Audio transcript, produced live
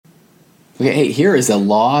Okay, hey, here is a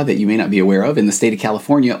law that you may not be aware of. In the state of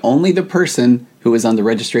California, only the person who is on the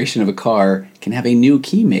registration of a car can have a new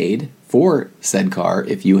key made for said car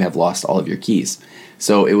if you have lost all of your keys.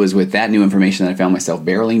 So it was with that new information that I found myself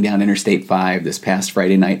barreling down Interstate 5 this past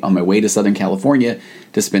Friday night on my way to Southern California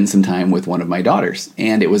to spend some time with one of my daughters.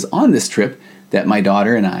 And it was on this trip that my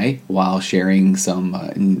daughter and I, while sharing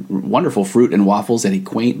some wonderful fruit and waffles at a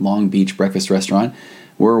quaint Long Beach breakfast restaurant,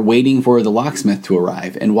 were waiting for the locksmith to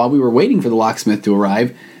arrive. And while we were waiting for the locksmith to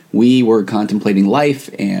arrive, we were contemplating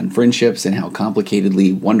life and friendships and how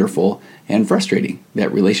complicatedly wonderful and frustrating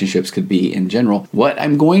that relationships could be in general. What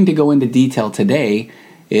I'm going to go into detail today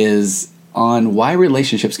is on why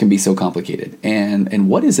relationships can be so complicated and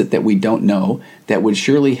what is it that we don't know that would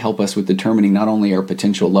surely help us with determining not only our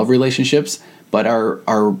potential love relationships, but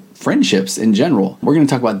our friendships in general. We're going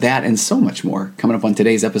to talk about that and so much more coming up on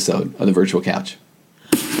today's episode of The Virtual Couch.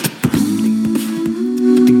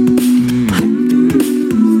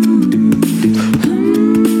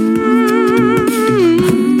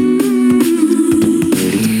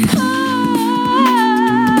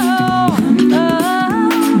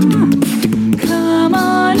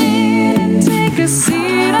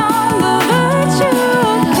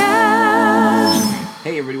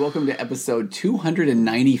 Episode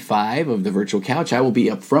 295 of The Virtual Couch. I will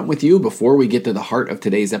be up front with you before we get to the heart of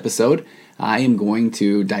today's episode. I am going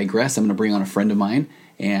to digress. I'm going to bring on a friend of mine,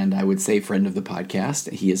 and I would say friend of the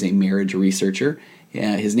podcast. He is a marriage researcher.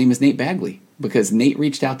 His name is Nate Bagley, because Nate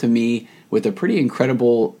reached out to me with a pretty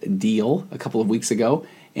incredible deal a couple of weeks ago,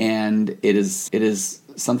 and it is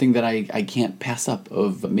something that I can't pass up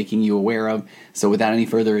of making you aware of. So without any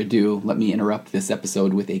further ado, let me interrupt this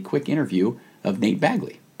episode with a quick interview of Nate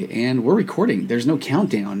Bagley. And we're recording. There's no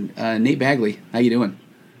countdown. Nate Bagley, how you doing?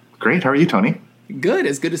 Great. How are you, Tony? Good.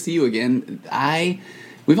 It's good to see you again.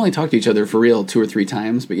 We've only talked to each other for real 2 or 3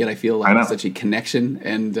 times, but yet I feel like such a connection.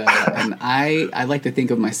 And I like to think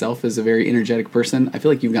of myself as a very energetic person. I feel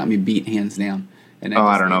like you've got me beat hands down. And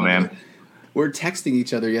I don't know, man. We're texting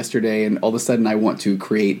each other yesterday, and all of a sudden I want to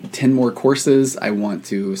create 10 more courses. I want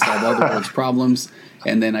to solve all the world's problems.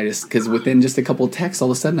 And then because within just a couple of texts,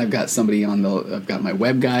 all of a sudden I've got somebody I've got my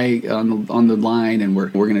web guy on the line, and we're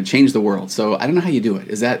going to change the world. So I don't know how you do it.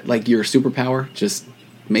 Is that like your superpower, just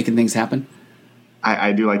making things happen?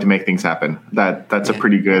 I do like to make things happen. That's a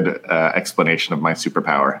pretty good explanation of my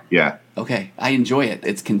superpower. Yeah. Okay. I enjoy it.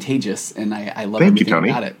 It's contagious, and I love Thank you, everything Tony.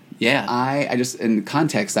 about it. Yeah. I just, in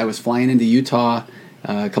context, I was flying into Utah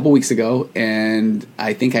a couple weeks ago, and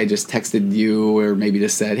I think I just texted you, or maybe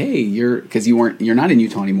just said, "Hey, you're not in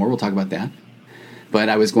Utah anymore." We'll talk about that. But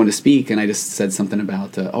I was going to speak, and I just said something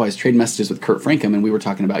about, I was trading messages with Kurt Frankham, and we were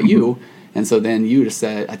talking about you, and so then you just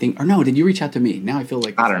said, no, did you reach out to me? Now I feel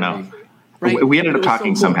like I don't know. Right? We ended up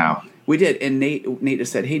talking somehow. We did, and Nate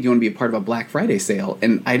just said, "Hey, do you want to be a part of a Black Friday sale?"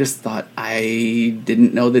 And I just thought, I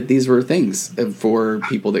didn't know that these were things for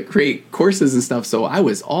people that create courses and stuff. So I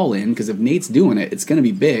was all in, because if Nate's doing it, it's going to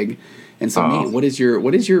be big. And so, Nate, what is your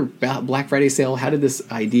Black Friday sale? How did this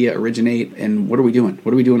idea originate, and what are we doing?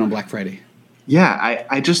 What are we doing on Black Friday? Yeah,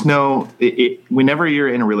 I just know whenever you're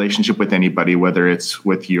in a relationship with anybody, whether it's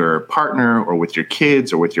with your partner or with your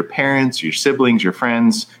kids or with your parents, your siblings, your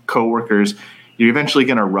friends, coworkers, you're eventually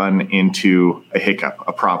going to run into a hiccup,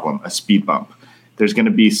 a problem, a speed bump. There's going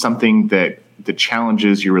to be something that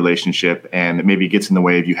challenges your relationship and maybe gets in the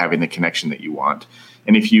way of you having the connection that you want.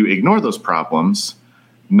 And if you ignore those problems,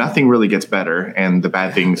 nothing really gets better, and the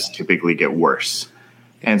bad things typically get worse.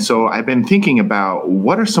 And so I've been thinking about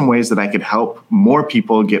what are some ways that I could help more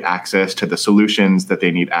people get access to the solutions that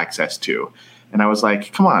they need access to. And I was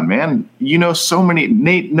like, come on, man,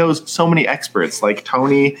 Nate knows so many experts like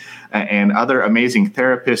Tony and other amazing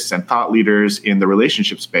therapists and thought leaders in the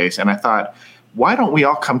relationship space. And I thought, why don't we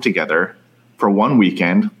all come together for one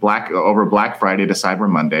weekend, over Black Friday to Cyber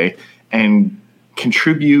Monday, and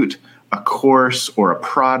contribute a course or a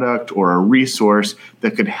product or a resource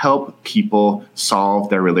that could help people solve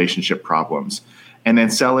their relationship problems, and then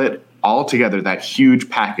sell it all together, that huge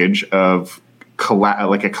package of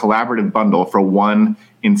like a collaborative bundle for one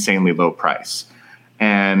insanely low price.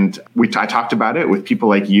 And I talked about it with people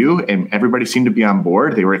like you, and everybody seemed to be on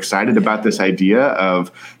board. They were excited about this idea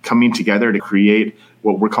of coming together to create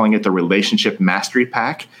what we're calling it the Relationship Mastery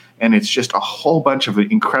Pack. And it's just a whole bunch of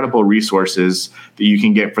incredible resources that you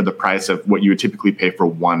can get for the price of what you would typically pay for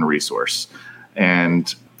one resource.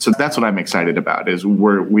 And So that's what I'm excited about, is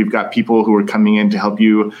we've got people who are coming in to help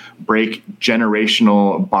you break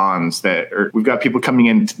generational bonds we've got people coming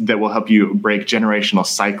in that will help you break generational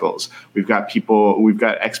cycles. We've got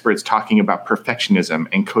experts talking about perfectionism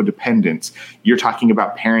and codependence. You're talking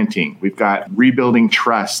about parenting. We've got rebuilding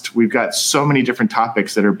trust. We've got so many different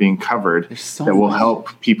topics that are being covered that will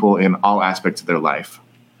help people in all aspects of their life.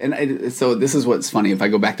 And so this is what's funny. If I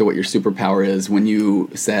go back to what your superpower is, when you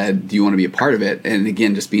said, do you want to be a part of it? And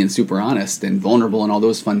again, just being super honest and vulnerable and all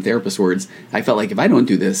those fun therapist words, I felt like if I don't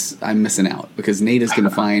do this, I'm missing out, because Nate is going to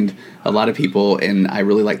find a lot of people. And I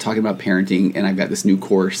really like talking about parenting, and I've got this new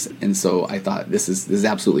course. And so I thought this is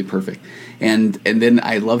absolutely perfect. And then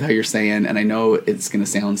I love how you're saying, and I know it's going to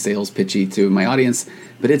sound sales pitchy to my audience,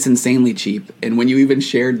 but it's insanely cheap. And when you even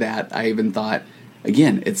shared that, I even thought,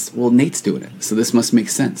 again, Nate's doing it, so this must make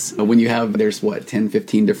sense. When you have, there's 10,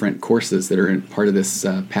 15 different courses that are in part of this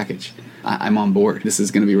package. I'm on board. This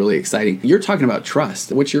is going to be really exciting. You're talking about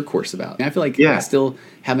trust. What's your course about? I feel like I still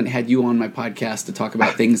haven't had you on my podcast to talk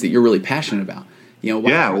about things that you're really passionate about.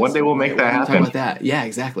 One day we'll make that happen. Talk about that. Yeah,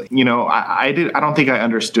 exactly. I don't think I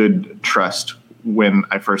understood trust when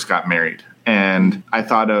I first got married. And I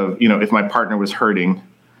thought of, if my partner was hurting,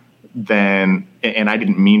 then, and I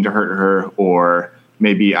didn't mean to hurt her, or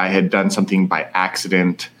maybe I had done something by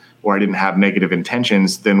accident, or I didn't have negative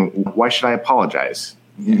intentions, then why should I apologize?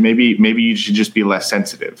 Yeah. Maybe you should just be less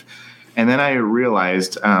sensitive. And then I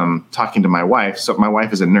realized, talking to my wife, so my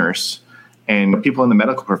wife is a nurse, and people in the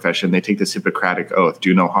medical profession, they take this Hippocratic oath,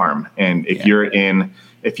 do no harm. And if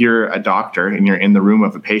you're a doctor and you're in the room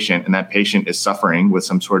of a patient, and that patient is suffering with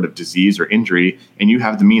some sort of disease or injury, and you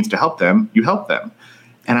have the means to help them, you help them.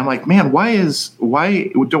 And I'm like, man, why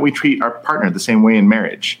don't we treat our partner the same way in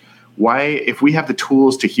marriage? Why, if we have the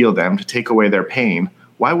tools to heal them, to take away their pain,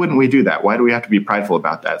 why wouldn't we do that? Why do we have to be prideful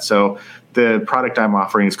about that? So the product I'm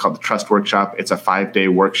offering is called the Trust Workshop. It's a 5-day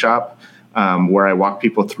workshop where I walk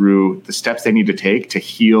people through the steps they need to take to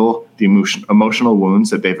heal the emotional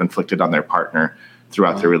wounds that they've inflicted on their partner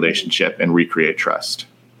throughout their relationship and recreate trust.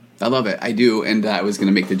 I love it. I do. And I was going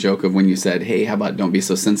to make the joke of when you said, hey, how about don't be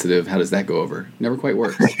so sensitive? How does that go over? Never quite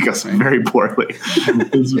works. It goes very poorly.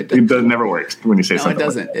 It never works when you say something. No, it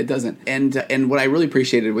doesn't. It doesn't. And what I really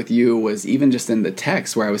appreciated with you was even just in the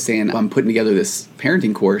text where I was saying, I'm putting together this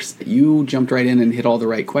parenting course, you jumped right in and hit all the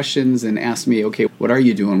right questions and asked me, okay, what are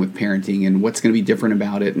you doing with parenting and what's going to be different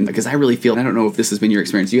about it? And because I really feel, I don't know if this has been your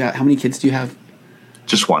experience. How many kids do you have?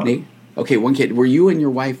 Just one. Nate? Okay, one kid. Were you and your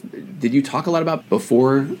wife, did you talk a lot about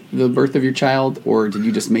before the birth of your child, or did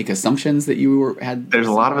you just make assumptions that you had? There's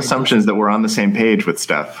a lot of assumptions that we're on the same page with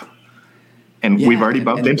stuff. And we've already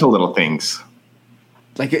bumped into little things.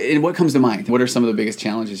 Like, and what comes to mind? What are some of the biggest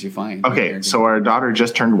challenges you find? Okay, so our daughter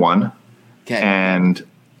just turned 1. Okay. And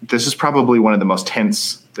this is probably one of the most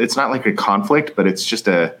tense, it's not like a conflict, but it's just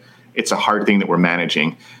it's a hard thing that we're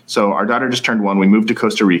managing. So our daughter just turned 1. We moved to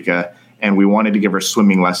Costa Rica. And we wanted to give her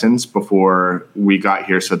swimming lessons before we got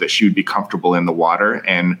here so that she would be comfortable in the water.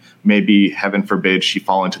 And maybe, heaven forbid, she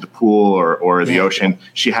fall into the pool or the ocean.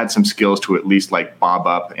 She had some skills to at least like bob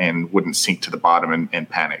up and wouldn't sink to the bottom and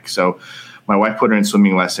panic. So my wife put her in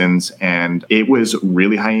swimming lessons, and it was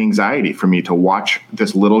really high anxiety for me to watch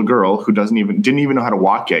this little girl who didn't even know how to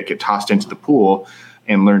walk yet get tossed into the pool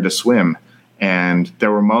and learn to swim. And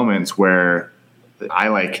there were moments where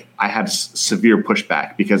I had severe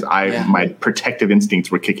pushback because my protective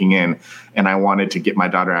instincts were kicking in, and I wanted to get my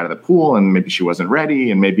daughter out of the pool, and maybe she wasn't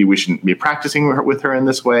ready, and maybe we shouldn't be practicing with her in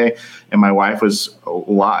this way. And my wife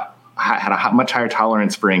had a much higher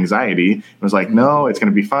tolerance for anxiety. It was like, no, it's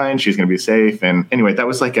going to be fine. She's going to be safe. And anyway, that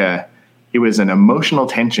was it was an emotional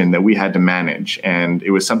tension that we had to manage. And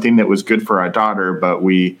it was something that was good for our daughter, but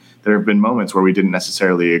there have been moments where we didn't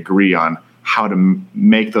necessarily agree on how to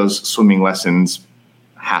make those swimming lessons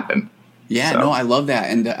happen. Yeah, no, I love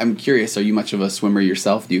that. And I'm curious, are you much of a swimmer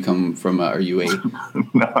yourself? Do you come from, are you a...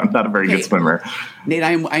 No, I'm not a very good swimmer. Nate,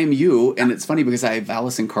 I am you. And it's funny because I have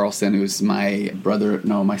Allison Carlson, who's my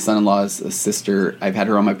son-in-law's sister. I've had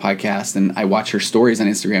her on my podcast, and I watch her stories on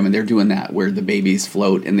Instagram, and they're doing that where the babies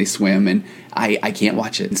float and they swim, and I can't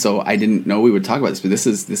watch it. And so I didn't know we would talk about this, but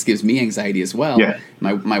this gives me anxiety as well. Yeah.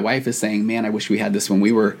 My wife is saying, man, I wish we had this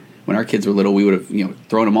when our kids were little. We would have,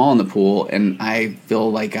 thrown them all in the pool, and I feel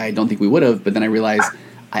like I don't think we would have. But then I realized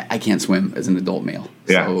I can't swim as an adult male.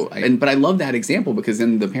 Yeah. So, but I love that example because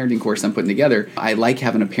in the parenting course I'm putting together, I like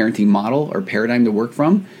having a parenting model or paradigm to work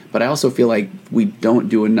from. But I also feel like we don't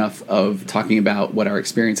do enough of talking about what our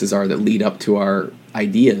experiences are that lead up to our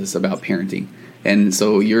ideas about parenting. And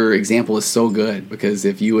so your example is so good because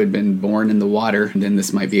if you had been born in the water, then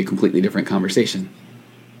this might be a completely different conversation.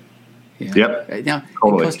 Yeah. Yep. Now,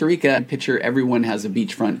 Totally. in Costa Rica, I picture everyone has a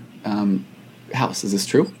beachfront house. Is this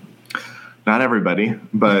true? Not everybody,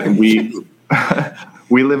 but we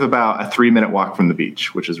we live about a 3-minute walk from the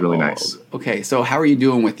beach, which is really nice. Okay, so how are you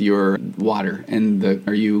doing with your water?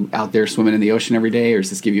 Are you out there swimming in the ocean every day, or does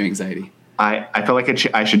this give you anxiety? I feel like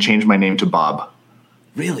I should change my name to Bob.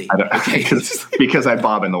 Really? Okay. because I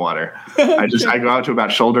bob in the water. I go out to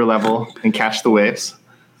about shoulder level and catch the waves.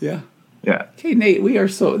 Yeah. Yeah. Okay, Nate, we are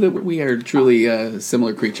truly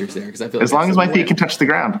similar creatures there, because I feel like as long as my feet can touch the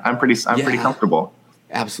ground, I'm pretty comfortable.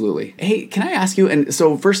 Absolutely. Hey, can I ask you? And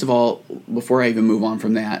so, first of all, before I even move on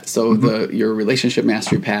from that, so your relationship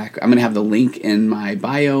mastery pack, I'm going to have the link in my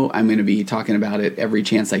bio. I'm going to be talking about it every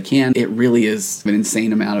chance I can. It really is an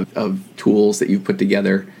insane amount of tools that you've put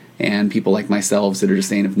together, and people like myself that are just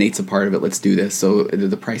saying, if Nate's a part of it, let's do this. So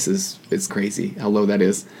the price it's crazy how low that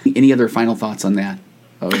is. Any other final thoughts on that?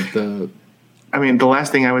 I mean, the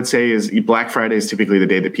last thing I would say is Black Friday is typically the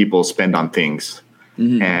day that people spend on things.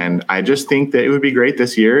 Mm-hmm. And I just think that it would be great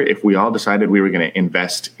this year if we all decided we were going to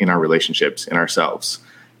invest in our relationships, in ourselves.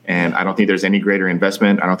 And I don't think there's any greater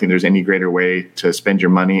investment. I don't think there's any greater way to spend your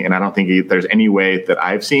money. And I don't think there's any way that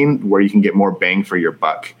I've seen where you can get more bang for your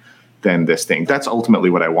buck than this thing. That's ultimately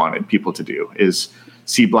what I wanted people to do, is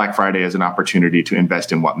see Black Friday as an opportunity to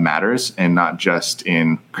invest in what matters and not just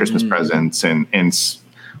in Christmas presents and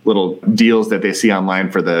little deals that they see online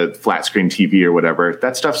for the flat screen TV or whatever.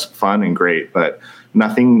 That stuff's fun and great, but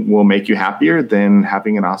nothing will make you happier than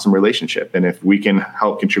having an awesome relationship. And if we can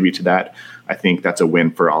help contribute to that, I think that's a win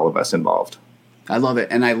for all of us involved. I love it.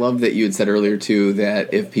 And I love that you had said earlier, too,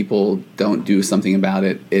 that if people don't do something about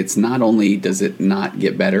it, it's not only does it not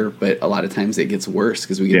get better, but a lot of times it gets worse,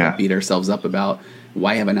 because we get to beat ourselves up about,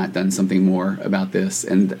 why have I not done something more about this?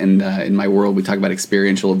 And in my world, we talk about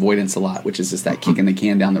experiential avoidance a lot, which is just that kicking the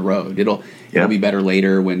can down the road. It'll be better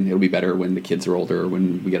later, it'll be better when the kids are older,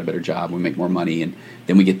 when we get a better job, we make more money, and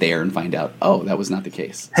then we get there and find out, oh, that was not the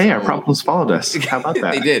case. Hey, our problems followed us. How about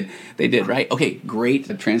that? They did, right? Okay,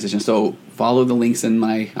 great transition. So follow the links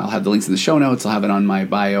I'll have the links in the show notes. I'll have it on my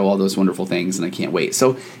bio, all those wonderful things, and I can't wait.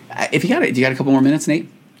 So if you got it, do you got a couple more minutes, Nate?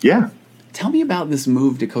 Yeah. Tell me about this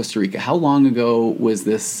move to Costa Rica. How long ago was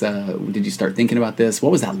this? Did you start thinking about this? What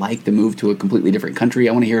was that like to move to a completely different country?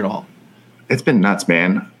 I want to hear it all. It's been nuts,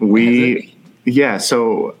 man.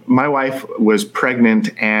 So my wife was pregnant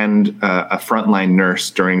and a frontline nurse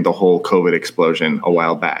during the whole COVID explosion a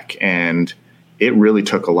while back. And it really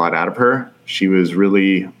took a lot out of her. She was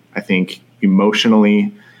really, I think,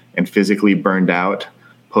 emotionally and physically burned out.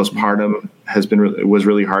 Postpartum was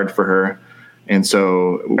really hard for her. And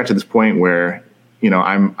so we got to this point where,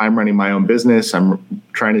 I'm running my own business. I'm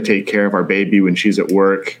trying to take care of our baby when she's at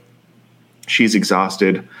work. She's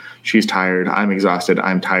exhausted. She's tired. I'm exhausted.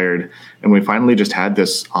 I'm tired. And we finally just had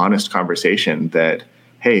this honest conversation that,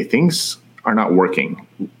 hey, things are not working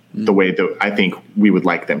the way that I think we would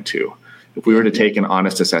like them to. If we were to take an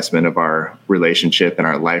honest assessment of our relationship and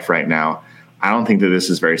our life right now, I don't think that this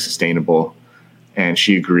is very sustainable. And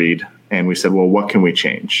she agreed. And we said, well, what can we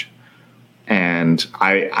change? And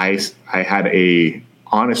I had I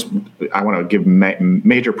want to give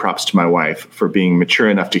major props to my wife for being mature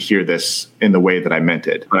enough to hear this in the way that I meant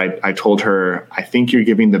it. But I told her, I think you're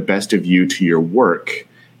giving the best of you to your work,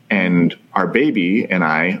 and our baby and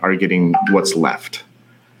I are getting what's left.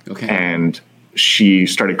 Okay. And she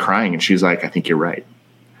started crying, and she's like, I think you're right.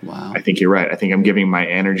 Wow. I think you're right. I think I'm giving my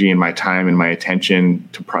energy and my time and my attention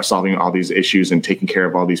to solving all these issues and taking care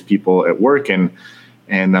of all these people at work.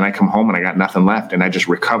 And then I come home and I got nothing left, and I just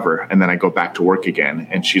recover, and then I go back to work again.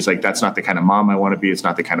 And she's like, that's not the kind of mom I want to be. It's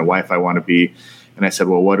not the kind of wife I want to be. And I said,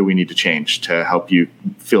 well, what do we need to change to help you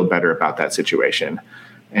feel better about that situation?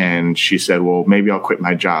 And she said, well, maybe I'll quit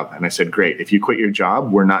my job. And I said, great. If you quit your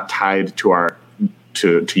job, we're not tied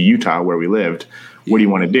to Utah where we lived. What do you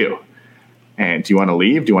want to do? And do you want to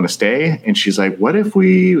leave? Do you want to stay? And she's like, what if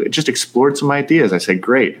we just explored some ideas? I said,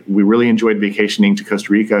 great. We really enjoyed vacationing to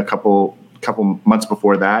Costa Rica a couple months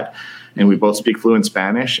before that, and we both speak fluent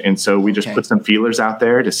Spanish. And so we just put some feelers out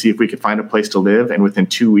there to see if we could find a place to live. And within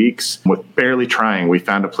 2 weeks, with barely trying, we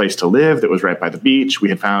found a place to live that was right by the beach. We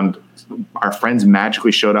had found our friends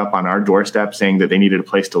magically showed up on our doorstep saying that they needed a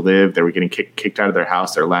place to live. They were getting kicked out of their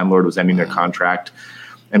house. Their landlord was ending their contract.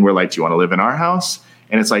 And we're like, do you want to live in our house?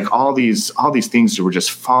 And it's like all these things were just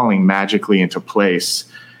falling magically into place.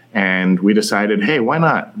 And we decided, hey, why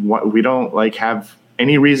not? We don't have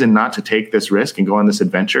any reason not to take this risk and go on this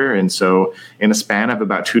adventure. And so in a span of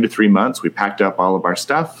about 2 to 3 months, we packed up all of our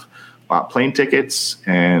stuff, bought plane tickets,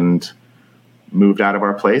 and moved out of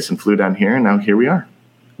our place and flew down here. And now here we are.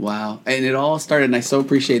 Wow. And it all started, and I so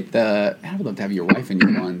appreciate I would love to have your wife and you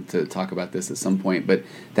on to talk about this at some point, but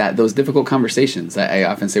those difficult conversations, I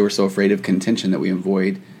often say we're so afraid of contention that we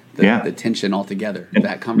avoid the tension altogether. And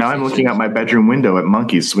that conversation. Now I'm looking out my bedroom window at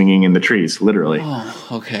monkeys swinging in the trees, literally. Oh,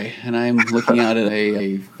 okay. And I'm looking out at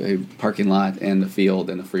a parking lot and the field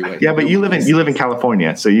and the freeway. Yeah, but you live in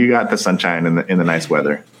California, so you got the sunshine and the nice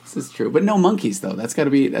weather. This is true. But no monkeys, though. That's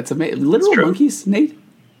amazing. Literal monkeys, Nate?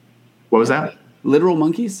 What was that? Literal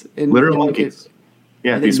monkeys? Literal monkeys.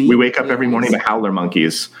 Yeah, we wake up every morning to howler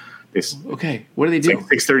monkeys. Okay, what do they do? It's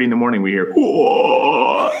like 6:30 in the morning, we hear,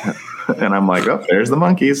 "Whoa!" And I'm like, oh, there's the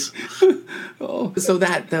monkeys. So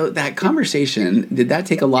that conversation, did that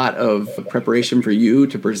take a lot of preparation for you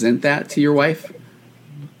to present that to your wife?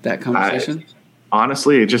 That conversation?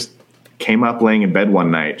 Honestly, it just came up laying in bed one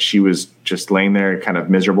night. She was just laying there kind of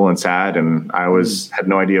miserable and sad, and I had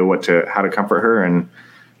no idea how to comfort her, and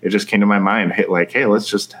it just came to my mind, hey,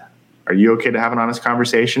 are you okay to have an honest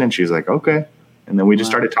conversation? And she's like, okay. And then we just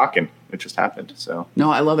started talking. It just happened. So no,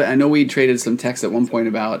 I love it. I know we traded some texts at one point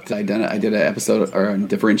about I did an episode on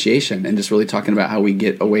differentiation and just really talking about how we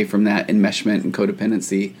get away from that enmeshment and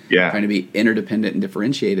codependency, trying to be interdependent and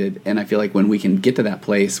differentiated. And I feel like when we can get to that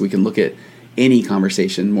place, we can look at any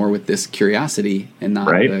conversation more with this curiosity and not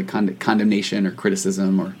the condemnation or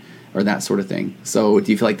criticism or that sort of thing. So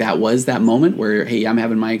do you feel like that was that moment where, hey, I'm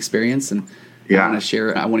having my experience and I want to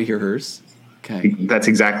share, I want to hear hers? Okay. That's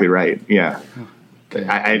exactly right. Yeah. Okay.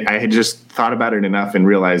 I had just thought about it enough and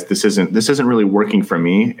realized this isn't really working for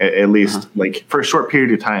me. At least like for a short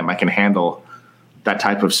period of time, I can handle that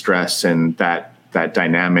type of stress and that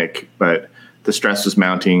dynamic, but the stress was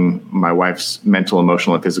mounting. My wife's mental,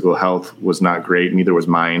 emotional, and physical health was not great. Neither was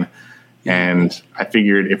mine. And I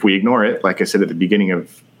figured if we ignore it, like I said at the beginning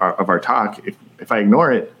of our talk, if I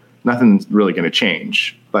ignore it, nothing's really going to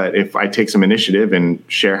change. But if I take some initiative and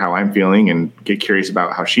share how I'm feeling and get curious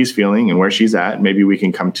about how she's feeling and where she's at, maybe we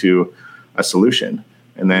can come to a solution.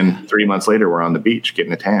 And then 3 months later, we're on the beach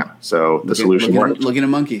getting a tan. So the solution worked. Looking at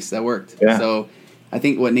monkeys, that worked. Yeah. So I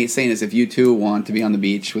think what Nate's saying is if you too want to be on the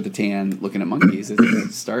beach with a tan looking at monkeys,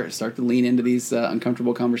 start to lean into these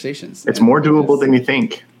uncomfortable conversations. It's more doable than you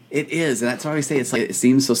think. It is, and that's why we say it's like it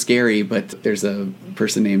seems so scary, but there's a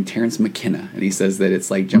person named Terrence McKenna, and he says that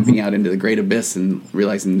it's like jumping out into the great abyss and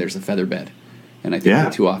realizing there's a feather bed. And I think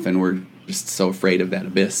that too often we're just so afraid of that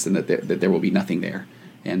abyss and that there will be nothing there.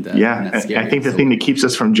 And and that's scary. I think the thing that keeps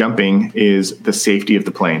us from jumping is the safety of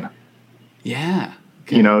the plane. Yeah.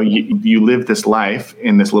 Okay. You know, you live this life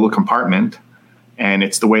in this little compartment, and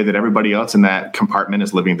it's the way that everybody else in that compartment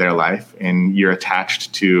is living their life, and you're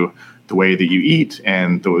attached to the way that you eat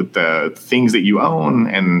and the things that you own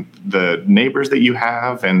and the neighbors that you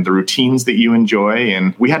have and the routines that you enjoy.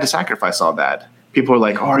 And we had to sacrifice all that. People are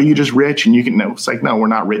like, oh, are you just rich? And you can, it's like, no, we're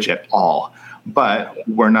not rich at all, but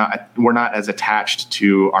we're not as attached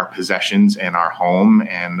to our possessions and our home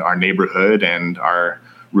and our neighborhood and our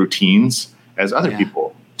routines as other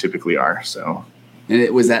people typically are. So. And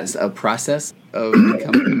was that a process of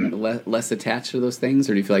becoming less attached to those things,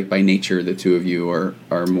 or do you feel like by nature the two of you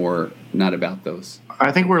are more not about those?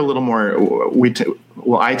 I think we're a little more.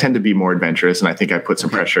 I tend to be more adventurous, and I think I put some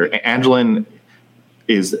pressure. Angeline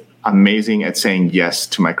is amazing at saying yes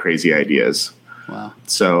to my crazy ideas. Wow!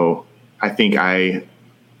 So I think I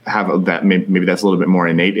have that. Maybe that's a little bit more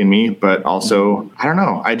innate in me, but also I don't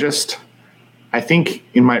know. I think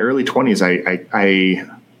in my early 20s, I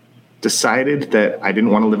decided that I didn't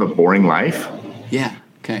want to live a boring life. Yeah.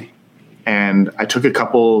 Okay. And I took a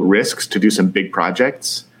couple risks to do some big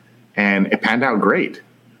projects, and it panned out great.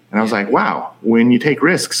 And I was like, wow, when you take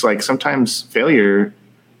risks, like sometimes failure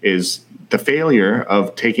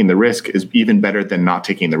of taking the risk is even better than not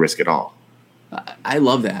taking the risk at all. I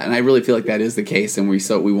love that. And I really feel like that is the case. And we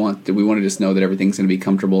want to just know that everything's going to be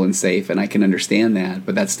comfortable and safe. And I can understand that,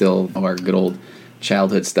 but that's still our good old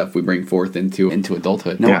childhood stuff we bring forth into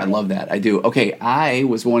adulthood. No, I love that. I do. Okay, I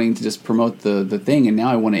was wanting to just promote the thing, and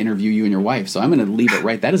now I want to interview you and your wife. So I'm going to leave it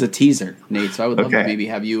right. That is a teaser, Nate. So I would love to maybe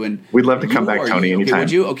have you and we'd love to come back, Tony, anytime. Okay,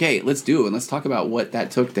 would you? Okay, let's do it. And let's talk about what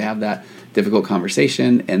that took to have that difficult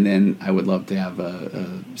conversation. And then I would love to have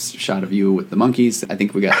a shot of you with the monkeys. I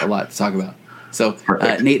think we got a lot to talk about. So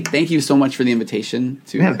Nate, thank you so much for the invitation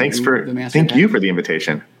to thank you for the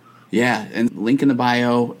invitation. Yeah, and link in the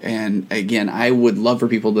bio. And again, I would love for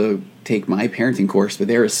people to take my parenting course, but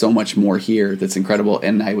there is so much more here that's incredible.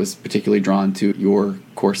 And I was particularly drawn to your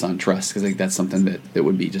course on trust because I think that's something that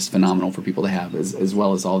would be just phenomenal for people to have, as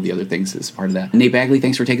well as all the other things as part of that. Nate Bagley,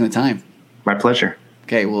 thanks for taking the time. My pleasure.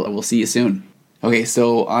 Okay, we'll see you soon. Okay,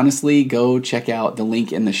 so honestly, go check out the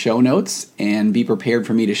link in the show notes and be prepared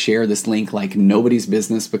for me to share this link like nobody's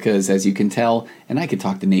business because as you can tell, and I could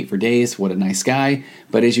talk to Nate for days, what a nice guy,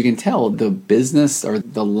 but as you can tell, the business or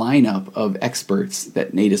the lineup of experts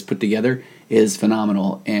that Nate has put together is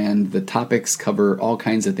phenomenal and the topics cover all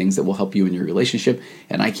kinds of things that will help you in your relationship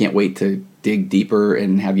and I can't wait to dig deeper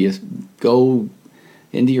and have you go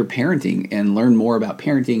into your parenting and learn more about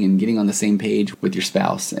parenting and getting on the same page with your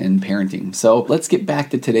spouse and parenting. So let's get back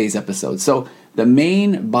to today's episode. So the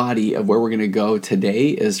main body of where we're going to go today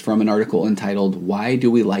is from an article entitled Why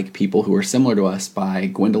Do We Like People Who Are Similar to Us by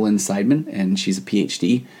Gwendolyn Seidman, and she's a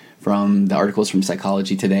PhD from the articles from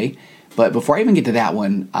Psychology Today. But before I even get to that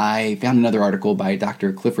one, I found another article by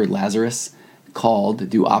Dr. Clifford Lazarus called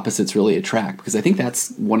Do Opposites Really Attract? Because I think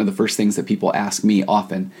that's one of the first things that people ask me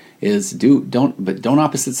often is don't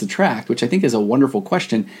opposites attract, which I think is a wonderful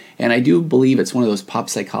question. And I do believe it's one of those pop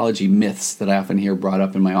psychology myths that I often hear brought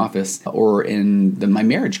up in my office or in my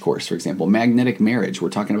marriage course, for example, magnetic marriage. We're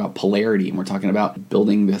talking about polarity and we're talking about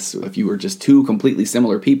building this. If you were just two completely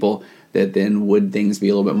similar people, that then would things be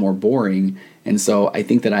a little bit more boring? And so I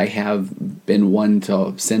think that I have been one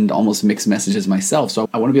to send almost mixed messages myself. So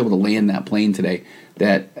I want to be able to land that plane today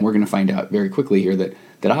that we're going to find out very quickly here that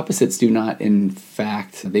opposites do not, in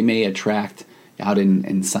fact, they may attract out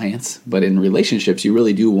in science, but in relationships, you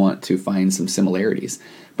really do want to find some similarities.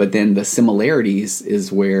 But then the similarities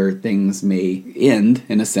is where things may end,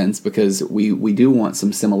 in a sense, because we do want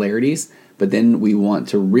some similarities, but then we want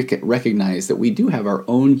to recognize that we do have our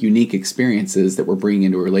own unique experiences that we're bringing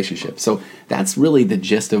into a relationship. So that's really the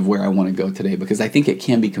gist of where I want to go today, because I think it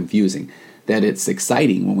can be confusing, that it's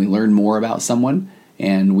exciting when we learn more about someone,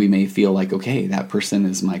 and we may feel like, okay, that person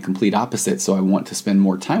is my complete opposite, so I want to spend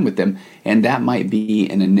more time with them. And that might be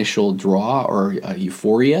an initial draw or a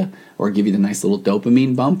euphoria or give you the nice little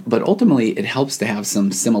dopamine bump. But ultimately, it helps to have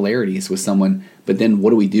some similarities with someone. But then what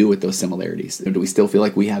do we do with those similarities? Do we still feel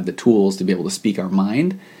like we have the tools to be able to speak our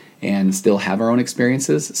mind and still have our own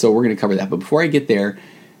experiences? So we're going to cover that. But before I get there,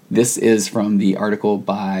 this is from the article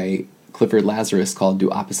by Clifford Lazarus called Do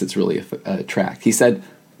Opposites Really Attract? He said,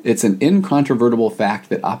 it's an incontrovertible fact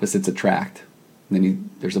that opposites attract. And then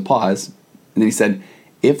there's a pause. And then he said,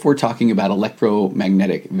 if we're talking about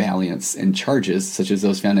electromagnetic valence and charges, such as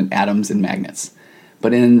those found in atoms and magnets.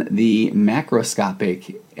 But in the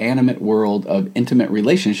macroscopic, animate world of intimate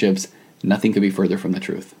relationships, nothing could be further from the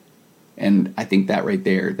truth. And I think that right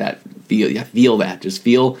there, feel that. Just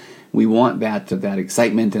feel we want that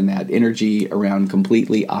excitement and that energy around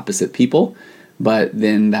completely opposite people. But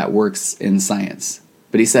then that works in science.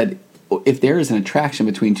 But he said, if there is an attraction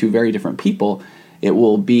between two very different people, it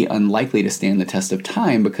will be unlikely to stand the test of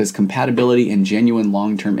time because compatibility and genuine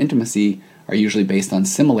long-term intimacy are usually based on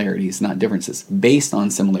similarities, not differences. Based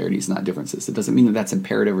on similarities, not differences. It doesn't mean that that's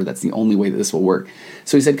imperative or that's the only way that this will work.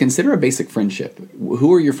 So he said, consider a basic friendship.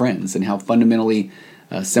 Who are your friends and how fundamentally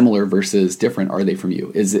similar versus different are they from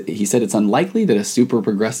you? He said it's unlikely that a super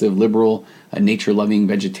progressive liberal, a nature-loving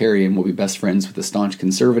vegetarian will be best friends with a staunch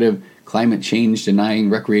conservative, climate change denying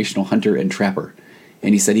recreational hunter and trapper.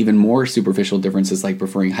 And he said even more superficial differences like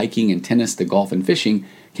preferring hiking and tennis to golf and fishing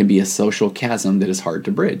can be a social chasm that is hard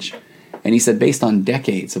to bridge. And he said based on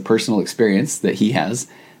decades of personal experience that he has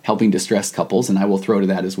helping distressed couples, and I will throw to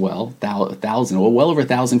that as well, well over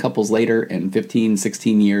 1,000 couples later and 15,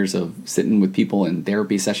 16 years of sitting with people in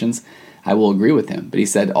therapy sessions, I will agree with him. But he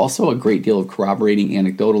said also a great deal of corroborating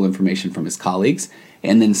anecdotal information from his colleagues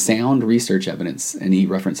and then sound research evidence. And he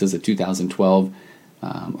references a 2012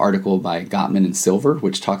 article by Gottman and Silver,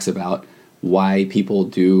 which talks about why people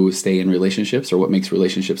do stay in relationships or what makes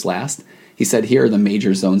relationships last. He said here are the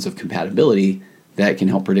major zones of compatibility that can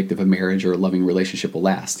help predict if a marriage or a loving relationship will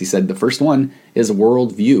last. He said the first one is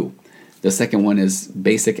worldview. The second one is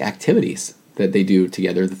basic activities that they do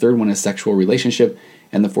together. The third one is sexual relationship.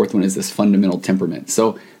 And the fourth one is this fundamental temperament.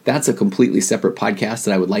 So that's a completely separate podcast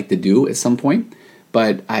that I would like to do at some point.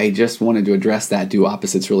 But I just wanted to address that. Do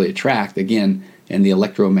opposites really attract? Again, in the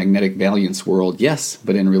electromagnetic valence world, yes.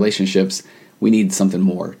 But in relationships, we need something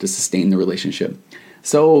more to sustain the relationship.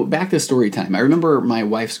 So back to story time. I remember my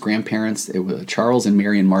wife's grandparents. It was Charles and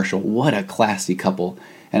Marion Marshall. What a classy couple.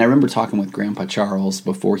 And I remember talking with Grandpa Charles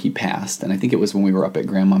before he passed. And I think it was when we were up at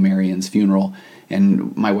Grandma Marion's funeral.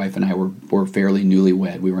 And my wife and I were fairly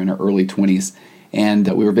newlywed. We were in our early 20s. And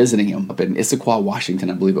we were visiting him up in Issaquah, Washington,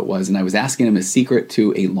 I believe it was. And I was asking him his secret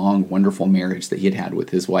to a long, wonderful marriage that he had had with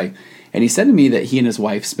his wife. And he said to me that he and his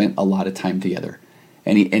wife spent a lot of time together.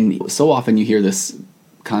 And so often you hear this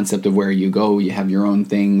concept of where you go, you have your own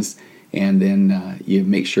things, and then you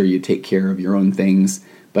make sure you take care of your own things.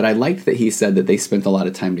 But I liked that he said that they spent a lot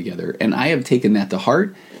of time together. And I have taken that to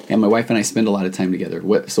heart, and my wife and I spend a lot of time together.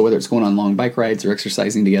 So whether it's going on long bike rides or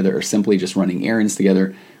exercising together or simply just running errands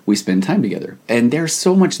together, we spend time together. And there's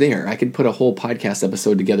so much there. I could put a whole podcast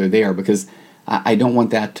episode together there because I don't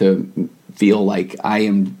want that to feel like I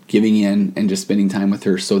am giving in and just spending time with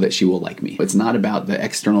her so that she will like me. It's not about the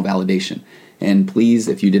external validation. And please,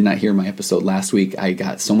 if you did not hear my episode last week, I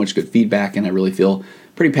got so much good feedback, and I really feel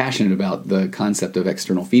pretty passionate about the concept of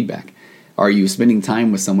external feedback. Are you spending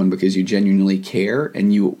time with someone because you genuinely care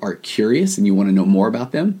and you are curious and you want to know more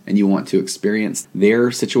about them and you want to experience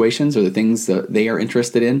their situations or the things that they are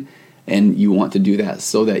interested in, and you want to do that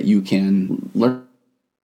so that you can learn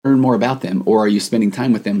more about them? Or are you spending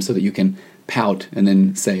time with them so that you can pout and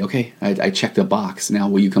then say, okay, I checked a box. Now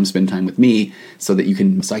will you come spend time with me so I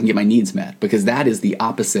can get my needs met? Because that is the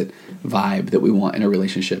opposite vibe that we want in a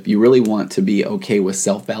relationship. You really want to be okay with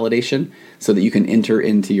self-validation so that you can enter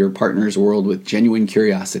into your partner's world with genuine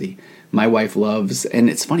curiosity. My wife loves, and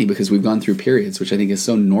it's funny because we've gone through periods, which I think is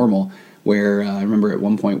so normal, where I remember at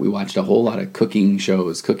one point we watched a whole lot of cooking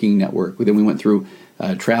shows, Cooking Network. Then we went through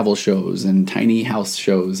travel shows and tiny house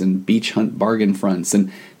shows and beach hunt bargain fronts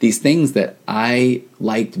and these things that I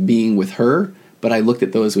liked being with her, but I looked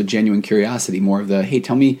at those with genuine curiosity, more of the, hey,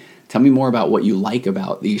 tell me more about what you like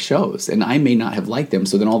about these shows. And I may not have liked them,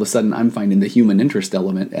 so then all of a sudden I'm finding the human interest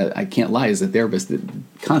element. I can't lie, as a therapist, that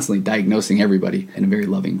constantly diagnosing everybody in a very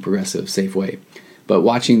loving, progressive, safe way. But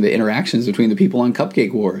watching the interactions between the people on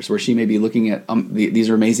Cupcake Wars, where she may be looking at these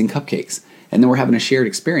are amazing cupcakes, and then we're having a shared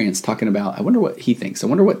experience talking about, I wonder what he thinks. I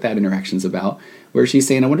wonder what that interaction's about. Where she's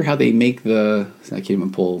saying, I wonder how they make I can't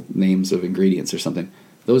even pull names of ingredients or something.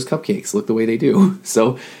 Those cupcakes look the way they do.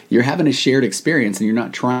 So you're having a shared experience, and you're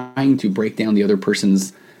not trying to break down the other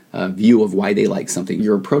person's view of why they like something.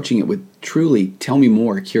 You're approaching it with truly, tell me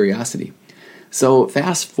more, curiosity. So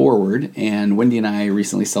fast forward, and Wendy and I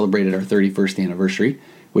recently celebrated our 31st anniversary,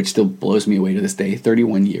 which still blows me away to this day,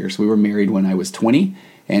 31 years. We were married when I was 20,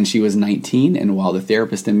 and she was 19, and while the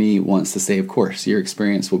therapist in me wants to say, of course, your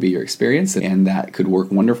experience will be your experience, and that could work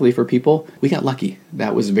wonderfully for people, we got lucky.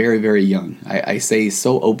 That was very, very young. I say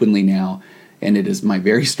so openly now, and it is my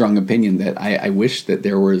very strong opinion that I wish that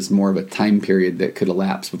there was more of a time period that could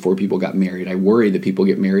elapse before people got married. I worry that people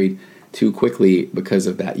get married too quickly because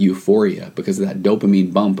of that euphoria, because of that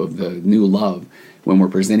dopamine bump of the new love, when we're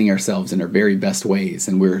presenting ourselves in our very best ways,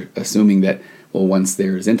 and we're assuming that, well, once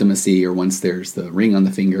there's intimacy, or once there's the ring on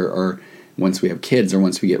the finger, or once we have kids, or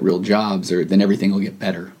once we get real jobs, or then everything will get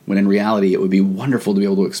better. When in reality, it would be wonderful to be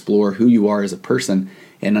able to explore who you are as a person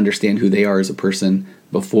and understand who they are as a person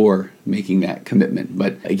before making that commitment.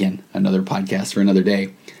 But again, another podcast for another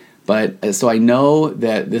day. But so I know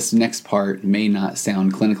that this next part may not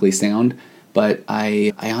sound clinically sound, but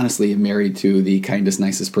I honestly am married to the kindest,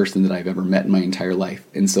 nicest person that I've ever met in my entire life.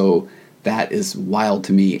 And so that is wild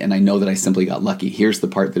to me, and I know that I simply got lucky. Here's the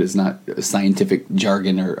part that is not scientific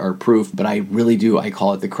jargon or proof, but I really do. I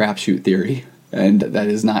call it the crapshoot theory, and that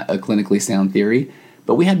is not a clinically sound theory.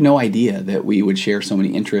 But we had no idea that we would share so many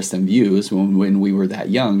interests and views when we were that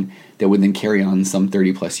young that would then carry on some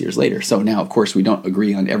 30 plus years later. So now, of course, we don't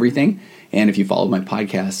agree on everything. And if you followed my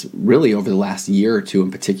podcast really over the last year or two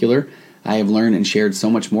in particular, I have learned and shared so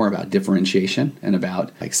much more about differentiation and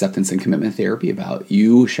about acceptance and commitment therapy, about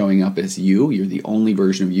you showing up as you. You're the only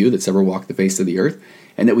version of you that's ever walked the face of the earth.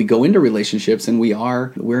 And that we go into relationships and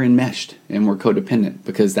we're enmeshed and we're codependent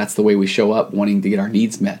because that's the way we show up, wanting to get our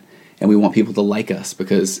needs met. And we want people to like us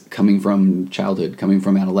because coming from childhood, coming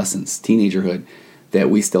from adolescence, teenagerhood, that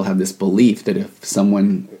we still have this belief that if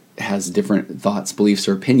someone has different thoughts, beliefs,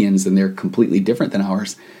 or opinions and they're completely different than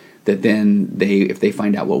ours, that then if they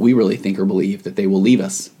find out what we really think or believe, that they will leave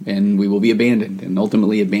us and we will be abandoned. And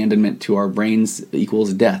ultimately, abandonment to our brains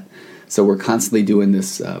equals death. So we're constantly doing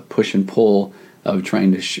this push and pull of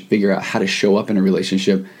trying to figure out how to show up in a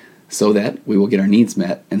relationship so that we will get our needs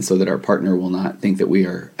met and so that our partner will not think that we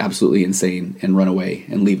are absolutely insane and run away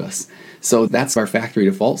and leave us. So that's our factory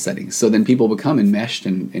default settings. So then people become enmeshed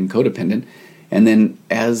and codependent. And then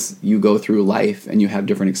as you go through life and you have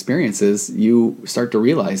different experiences, you start to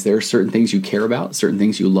realize there are certain things you care about, certain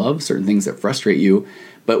things you love, certain things that frustrate you.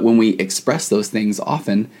 But when we express those things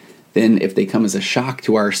often, then if they come as a shock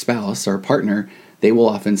to our spouse, our partner, they will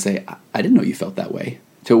often say, I didn't know you felt that way.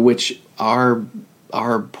 To which our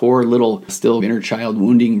poor little still inner child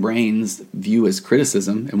wounding brains view as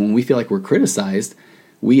criticism. And when we feel like we're criticized,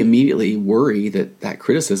 we immediately worry that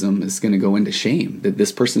criticism is going to go into shame, that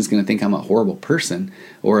this person is going to think I'm a horrible person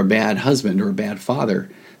or a bad husband or a bad father.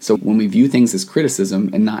 So when we view things as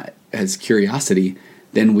criticism and not as curiosity,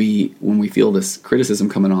 then when we feel this criticism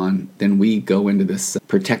coming on, then we go into this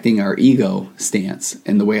protecting our ego stance.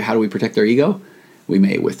 And how do we protect our ego? We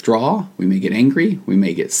may withdraw, we may get angry, we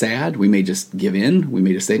may get sad, we may just give in, we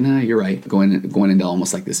may just say, "No, you're right," going into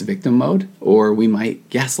almost like this victim mode, or we might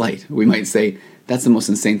gaslight. We might say, "That's the most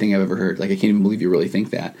insane thing I've ever heard. Like, I can't even believe you really think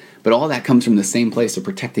that." But all that comes from the same place of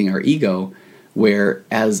protecting our ego, where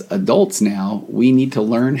as adults now, we need to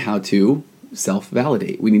learn how to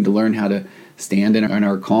self-validate. We need to learn how to stand in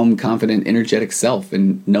our calm, confident, energetic self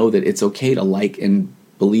and know that it's okay to like and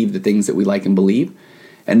believe the things that we like and believe,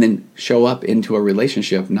 and then show up into a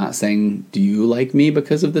relationship not saying, "Do you like me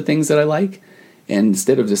because of the things that I like?" And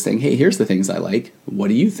instead of just saying, "Hey, here's the things I like. What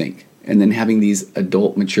do you think?" And then having these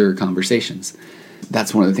adult, mature conversations.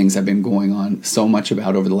 That's one of the things I've been going on so much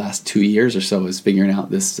about over the last 2 years or so, is figuring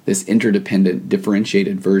out this interdependent,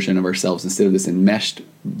 differentiated version of ourselves instead of this enmeshed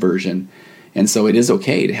version. And so it is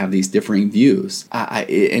okay to have these differing views.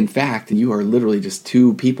 In fact, you are literally just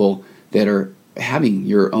two people that are having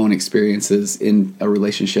your own experiences in a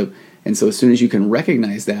relationship. And so as soon as you can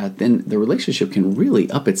recognize that, then the relationship can really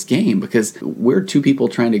up its game, because we're two people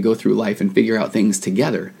trying to go through life and figure out things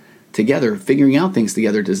together. Figuring out things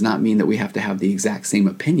together does not mean that we have to have the exact same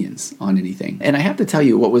opinions on anything. And I have to tell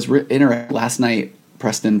you what was interesting. Last night,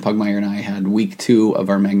 Preston Pugmire and I had week 2 of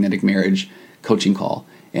our magnetic marriage coaching call.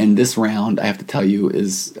 And this round, I have to tell you,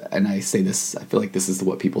 and I say this, I feel like this is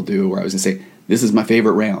what people do, where I was going to say, this is my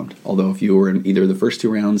favorite round. Although if you were in either of the first 2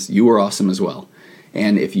 rounds, you were awesome as well.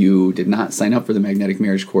 And if you did not sign up for the magnetic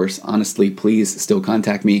marriage course, honestly, please still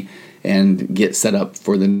contact me and get set up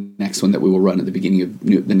for the next one that we will run at the beginning of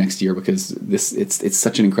the next year, because it's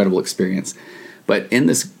such an incredible experience. But in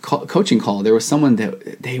this coaching call, there was someone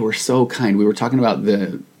that they were so kind. We were talking about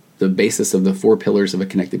the basis of the 4 pillars of a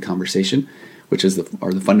connected conversation, which are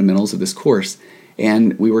the fundamentals of this course.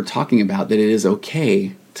 And we were talking about that it is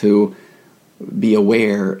okay to be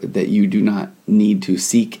aware that you do not need to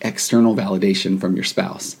seek external validation from your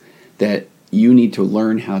spouse, that you need to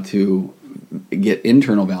learn how to get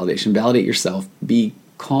internal validation, validate yourself, be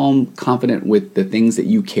calm, confident with the things that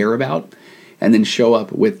you care about, and then show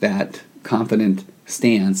up with that confident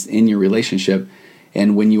stance in your relationship.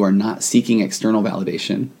 And when you are not seeking external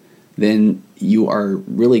validation, then you are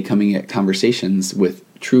really coming at conversations with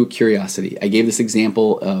true curiosity. I gave this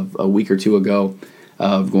example of a week or 2 ago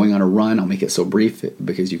of going on a run. I'll make it so brief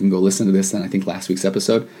because you can go listen to this in, I think, last week's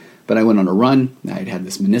episode. But I went on a run. I'd had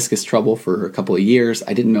this meniscus trouble for a couple of years.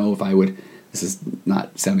 I didn't know if I would, this is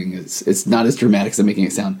not sounding, it's not as dramatic as I'm making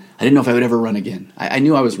it sound. I didn't know if I would ever run again. I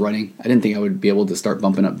knew I was running. I didn't think I would be able to start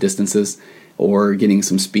bumping up distances or getting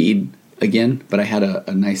some speed again. But I had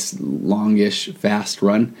a nice, longish, fast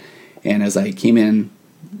run. And as I came in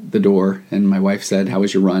the door and my wife said, "How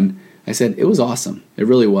was your run?" I said, "It was awesome. It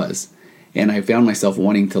really was." And I found myself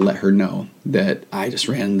wanting to let her know that I just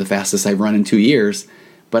ran the fastest I've run in 2 years.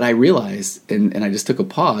 But I realized, and I just took a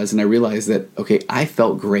pause, and I realized that, okay, I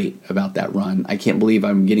felt great about that run. I can't believe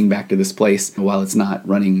I'm getting back to this place while it's not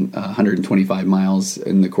running 125 miles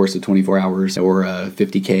in the course of 24 hours or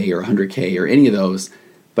 50K or 100K or any of those.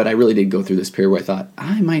 But I really did go through this period where I thought,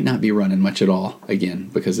 I might not be running much at all again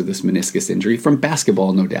because of this meniscus injury, from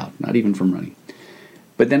basketball, no doubt, not even from running.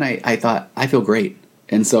 But then I thought, I feel great.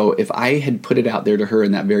 And so if I had put it out there to her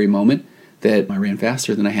in that very moment that I ran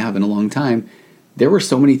faster than I have in a long time, there were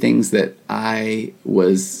so many things that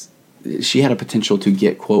she had a potential to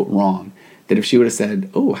get, quote, wrong. That if she would have said,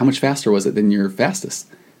 "Oh, how much faster was it than your fastest?"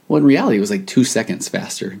 Well, in reality, it was like 2 seconds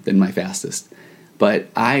faster than my fastest. But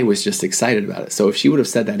I was just excited about it. So if she would have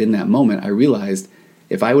said that in that moment, I realized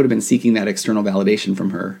if I would have been seeking that external validation from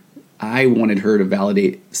her, I wanted her to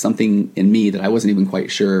validate something in me that I wasn't even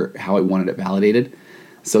quite sure how I wanted it validated.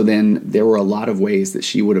 So then there were a lot of ways that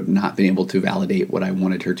she would have not been able to validate what I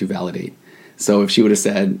wanted her to validate. So if she would have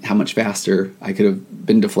said, "How much faster?" I could have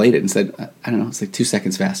been deflated and said, "I don't know, it's like 2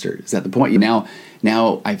 seconds faster." Is that the point?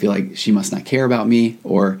 Now I feel like she must not care about me,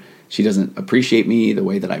 or she doesn't appreciate me the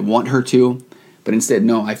way that I want her to. But instead,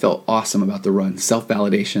 no, I felt awesome about the run,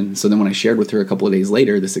 self-validation. So then when I shared with her a couple of days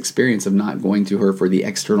later this experience of not going to her for the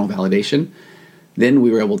external validation, then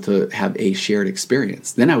we were able to have a shared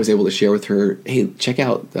experience. Then I was able to share with her, "Hey, check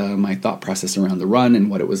out my thought process around the run and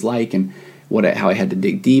what it was like and how I had to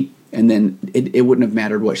dig deep." And then it wouldn't have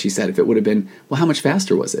mattered what she said. If it would have been, "Well, how much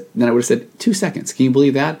faster was it?" And then I would have said, 2 seconds. Can you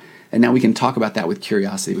believe that? And now we can talk about that with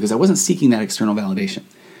curiosity, because I wasn't seeking that external validation.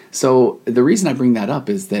 So the reason I bring that up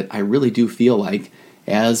is that I really do feel like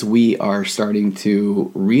as we are starting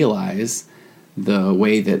to realize the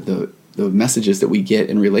way that the messages that we get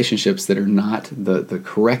in relationships that are not the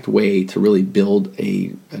correct way to really build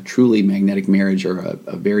a truly magnetic marriage or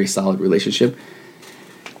a very solid relationship,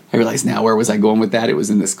 I realize now, where was I going with that? It was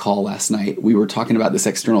in this call last night. We were talking about this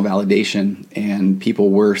external validation, and people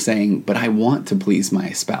were saying, but I want to please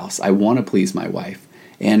my spouse. I want to please my wife.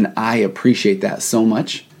 And I appreciate that so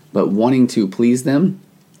much. But wanting to please them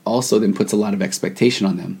also then puts a lot of expectation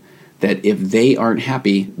on them. That if they aren't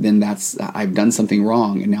happy, then I've done something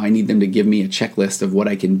wrong, and now I need them to give me a checklist of what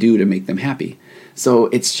I can do to make them happy. So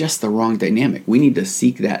it's just the wrong dynamic. We need to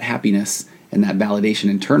seek that happiness and that validation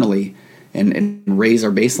internally and raise our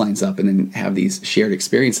baselines up and then have these shared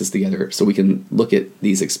experiences together so we can look at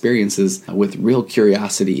these experiences with real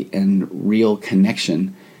curiosity and real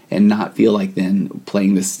connection and not feel like then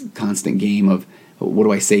playing this constant game of what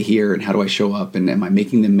do I say here and how do I show up and am I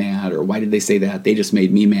making them mad or why did they say that? They just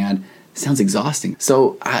made me mad. Sounds exhausting.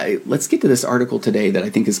 So let's get to this article today that I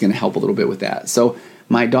think is going to help a little bit with that. So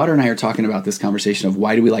my daughter and I are talking about this conversation of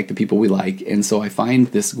why do we like the people we like, and so I find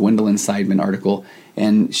this Gwendolyn Seidman article,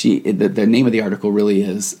 and the name of the article really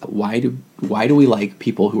is why do we like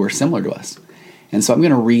people who are similar to us? And so I'm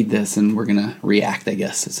going to read this and we're going to react, I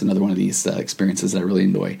guess. It's another one of these experiences that I really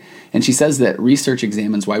enjoy. And she says that research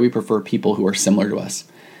examines why we prefer people who are similar to us.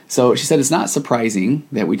 So she said it's not surprising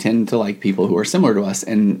that we tend to like people who are similar to us,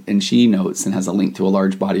 and she notes and has a link to a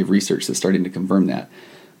large body of research that's starting to confirm that.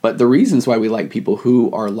 But the reasons why we like people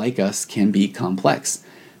who are like us can be complex.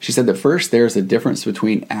 She said that first, there's a difference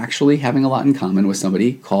between actually having a lot in common with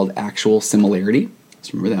somebody called actual similarity.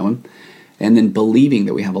 Let's remember that one. And then believing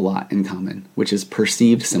that we have a lot in common, which is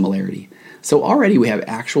perceived similarity. So already we have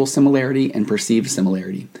actual similarity and perceived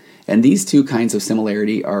similarity. And these two kinds of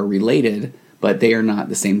similarity are related, but they are not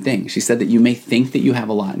the same thing. She said that you may think that you have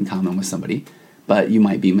a lot in common with somebody, but you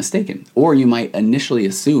might be mistaken. Or you might initially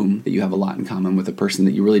assume that you have a lot in common with a person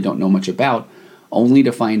that you really don't know much about, only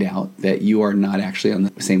to find out that you are not actually on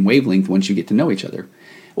the same wavelength once you get to know each other.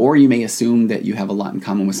 Or you may assume that you have a lot in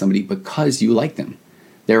common with somebody because you like them.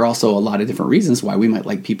 There are also a lot of different reasons why we might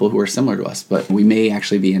like people who are similar to us, but we may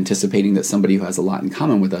actually be anticipating that somebody who has a lot in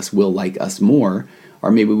common with us will like us more,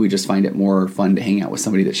 or maybe we just find it more fun to hang out with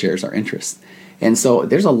somebody that shares our interests. And so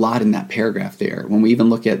there's a lot in that paragraph there when we even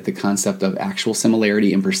look at the concept of actual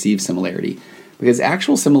similarity and perceived similarity. Because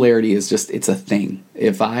actual similarity is just, it's a thing.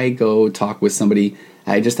 If I go talk with somebody,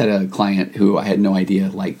 I just had a client who I had no idea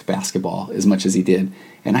liked basketball as much as he did.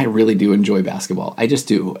 And I really do enjoy basketball. I just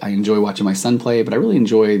do. I enjoy watching my son play, but I really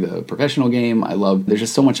enjoy the professional game. There's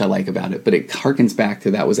just so much I like about it. But it harkens back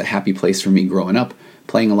to that was a happy place for me growing up,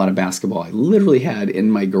 playing a lot of basketball. I literally had in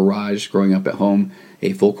my garage growing up at home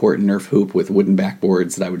a full court Nerf hoop with wooden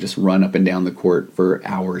backboards that I would just run up and down the court for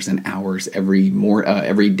hours and hours every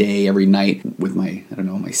day, every night with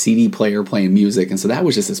my CD player playing music. And so that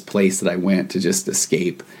was just this place that I went to just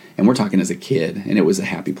escape. And we're talking as a kid, and it was a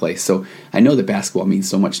happy place. So I know that basketball means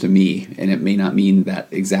so much to me, and it may not mean that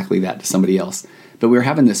exactly that to somebody else. But we were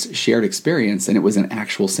having this shared experience, and it was an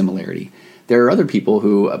actual similarity. There are other people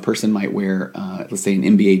who a person might wear, let's say, an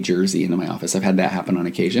NBA jersey into my office. I've had that happen on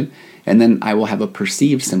occasion. And then I will have a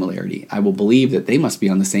perceived similarity. I will believe that they must be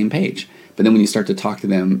on the same page. But then when you start to talk to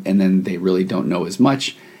them, and then they really don't know as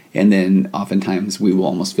much, and then oftentimes we will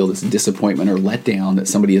almost feel this disappointment or letdown that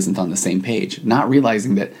somebody isn't on the same page, not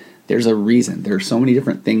realizing that there's a reason. There are so many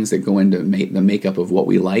different things that go into the makeup of what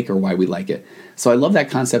we like or why we like it. So I love that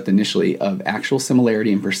concept initially of actual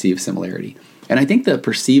similarity and perceived similarity. And I think the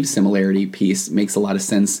perceived similarity piece makes a lot of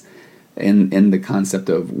sense in the concept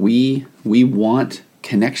of we want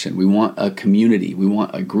connection. We want a community. We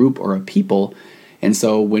want a group or a people. And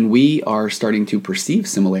so when we are starting to perceive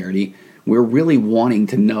similarity, we're really wanting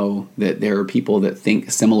to know that there are people that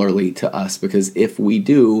think similarly to us, because if we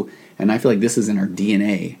do, and I feel like this is in our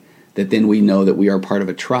DNA, that then we know that we are part of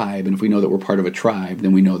a tribe. And if we know that we're part of a tribe,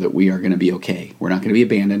 then we know that we are going to be okay. We're not going to be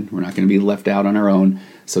abandoned. We're not going to be left out on our own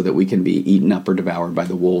so that we can be eaten up or devoured by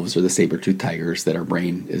the wolves or the saber-toothed tigers that our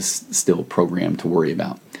brain is still programmed to worry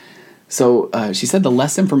about. So she said the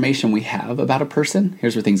less information we have about a person,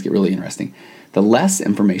 here's where things get really interesting. The less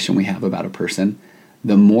information we have about a person,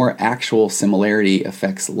 the more actual similarity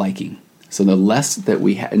affects liking. So the less that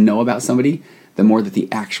we know about somebody, the more that the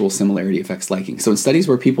actual similarity affects liking. So in studies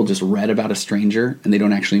where people just read about a stranger and they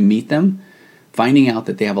don't actually meet them, finding out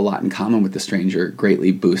that they have a lot in common with the stranger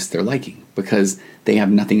greatly boosts their liking because they have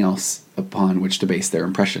nothing else upon which to base their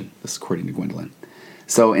impression. This is according to Gwendolyn.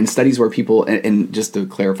 So in studies where people, and just to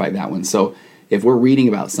clarify that one, so if we're reading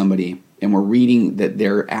about somebody and we're reading that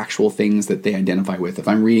they're actual things that they identify with, if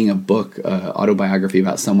I'm reading a book, autobiography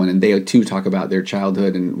about someone, and they too talk about their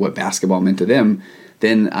childhood and what basketball meant to them,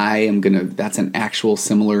 then that's an actual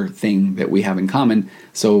similar thing that we have in common.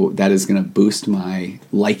 So that is going to boost my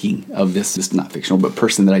liking of this not fictional, but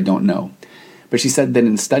person that I don't know. But she said that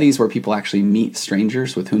in studies where people actually meet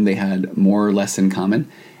strangers with whom they had more or less in common,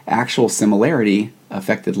 actual similarity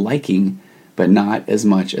affected liking, but not as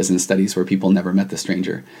much as in studies where people never met the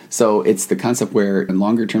stranger. So it's the concept where in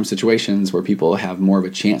longer term situations where people have more of a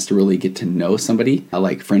chance to really get to know somebody,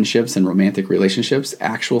 like friendships and romantic relationships,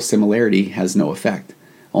 actual similarity has no effect.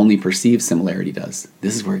 Only perceived similarity does.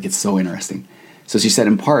 This is where it gets so interesting. So she said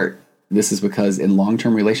in part, this is because in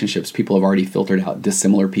long-term relationships, people have already filtered out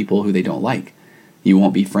dissimilar people who they don't like. You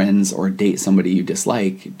won't be friends or date somebody you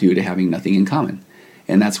dislike due to having nothing in common.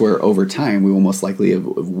 And that's where over time we will most likely have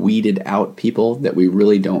weeded out people that we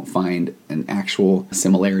really don't find an actual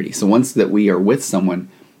similarity. So once that we are with someone,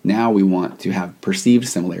 now we want to have perceived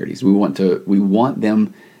similarities. We want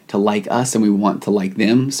them to like us and we want to like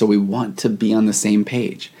them, so we want to be on the same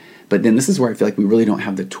page. But then this is where I feel like we really don't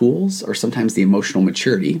have the tools or sometimes the emotional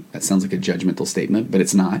maturity. That sounds like a judgmental statement, but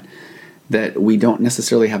it's not. That we don't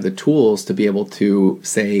necessarily have the tools to be able to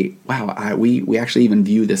say, wow, we actually even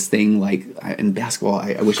view this thing like in basketball.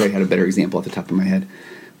 I wish I had a better example at the top of my head.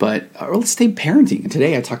 But let's say parenting. And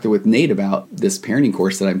today I talked with Nate about this parenting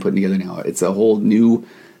course that I'm putting together now. It's a new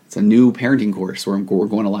parenting course where we're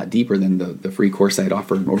going a lot deeper than the free course I'd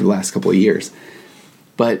offered over the last couple of years.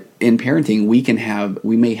 But in parenting,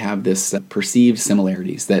 we may have this perceived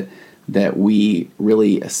similarities that we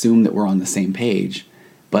really assume that we're on the same page,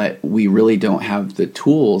 but we really don't have the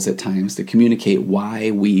tools at times to communicate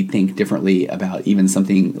why we think differently about even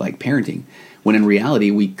something like parenting. When in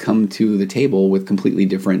reality, we come to the table with completely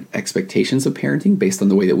different expectations of parenting based on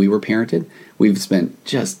the way that we were parented. We've spent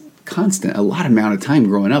just a lot amount of time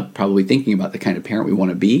growing up probably thinking about the kind of parent we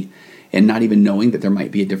want to be and not even knowing that there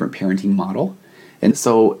might be a different parenting model. And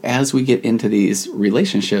so as we get into these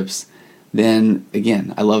relationships, then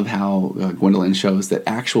again, I love how Gwendolyn shows that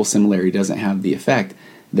actual similarity doesn't have the effect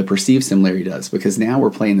the perceived similarity does, because now we're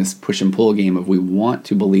playing this push and pull game of we want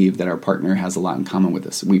to believe that our partner has a lot in common with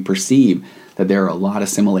us. We perceive that there are a lot of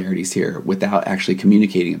similarities here without actually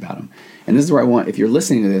communicating about them. And this is where I want, if you're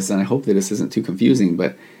listening to this, and I hope that this isn't too confusing,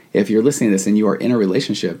 but if you're listening to this and you are in a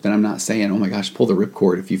relationship, then I'm not saying, oh my gosh, pull the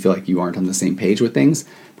ripcord if you feel like you aren't on the same page with things.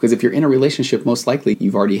 Because if you're in a relationship, most likely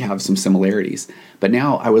you've already have some similarities. But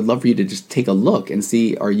now I would love for you to just take a look and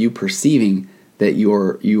see, are you perceiving that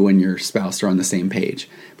you and your spouse are on the same page?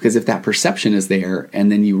 Because if that perception is there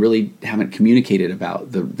and then you really haven't communicated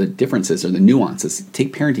about the differences or the nuances,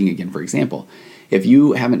 take parenting again, for example. If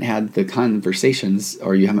you haven't had the conversations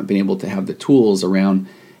or you haven't been able to have the tools around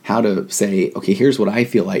how to say, okay, here's what I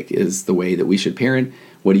feel like is the way that we should parent.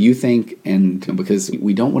 What do you think? And because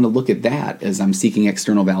we don't want to look at that as I'm seeking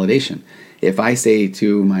external validation. If I say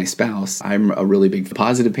to my spouse, I'm a really big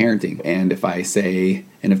positive parenting, and if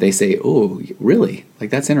they say, oh, really? Like,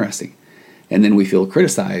 that's interesting. And then we feel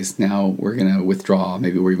criticized, now we're going to withdraw.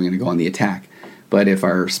 Maybe we're even going to go on the attack. But if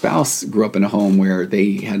our spouse grew up in a home where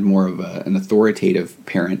they had more of an authoritative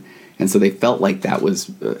parent, and so they felt like that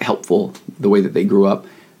was helpful, the way that they grew up,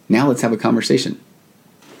 now let's have a conversation.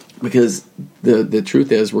 Because the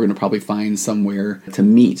truth is we're going to probably find somewhere to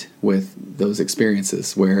meet with those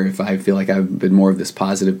experiences where if I feel like I've been more of this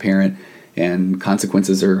positive parent and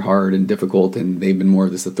consequences are hard and difficult and they've been more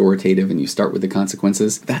of this authoritative and you start with the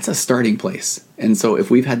consequences, that's a starting place. And so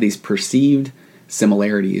if we've had these perceived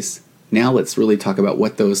similarities, now let's really talk about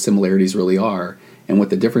what those similarities really are and what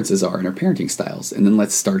the differences are in our parenting styles. And then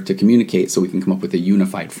let's start to communicate so we can come up with a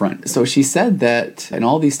unified front. So she said that in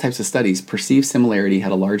all these types of studies, perceived similarity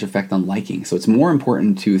had a large effect on liking. So it's more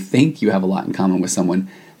important to think you have a lot in common with someone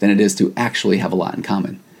than it is to actually have a lot in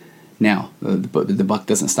common. Now, the buck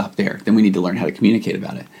doesn't stop there. Then we need to learn how to communicate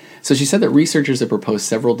about it. So she said that researchers have proposed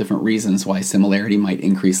several different reasons why similarity might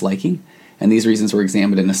increase liking. And these reasons were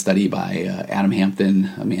examined in a study by Adam Hampton,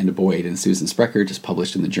 Amanda Boyd, and Susan Sprecher, just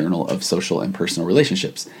published in the Journal of Social and Personal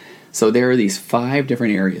Relationships. So there are these 5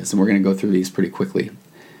 different areas, and we're going to go through these pretty quickly.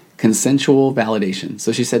 Consensual validation.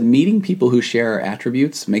 So she said, meeting people who share our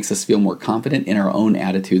attributes makes us feel more confident in our own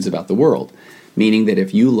attitudes about the world. Meaning that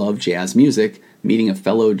if you love jazz music, meeting a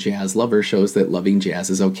fellow jazz lover shows that loving jazz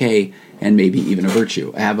is okay, and maybe even a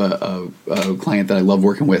virtue. I have a client that I love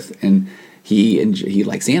working with, and he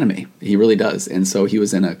likes anime. He really does. And so he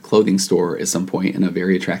was in a clothing store at some point, and a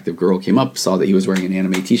very attractive girl came up, saw that he was wearing an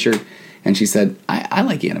anime t-shirt, and she said, I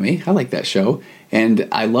like anime. I like that show. And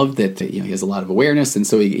I love that he has a lot of awareness. And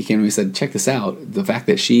so he came to me and said, check this out. The fact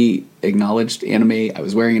that she acknowledged anime, I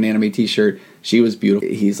was wearing an anime t-shirt, she was beautiful.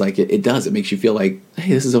 He's like, it does. It makes you feel like,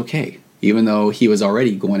 hey, this is okay. Even though he was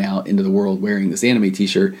already going out into the world wearing this anime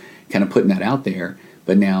t-shirt, kind of putting that out there.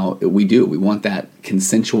 But now we want that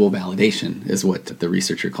consensual validation is what the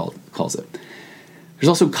researcher calls it. There's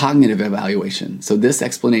also cognitive evaluation. So this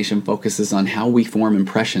explanation focuses on how we form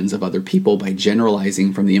impressions of other people by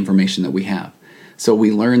generalizing from the information that we have. So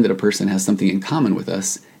we learn that a person has something in common with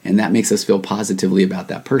us, and that makes us feel positively about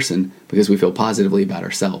that person because we feel positively about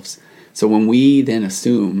ourselves. So when we then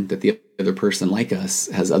assume that the other person like us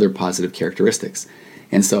has other positive characteristics.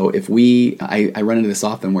 And so if I run into this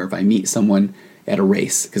often where if I meet someone at a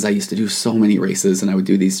race, because I used to do so many races and I would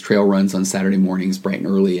do these trail runs on Saturday mornings bright and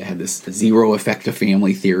early. I had this zero effect of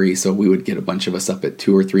family theory, so we would get a bunch of us up at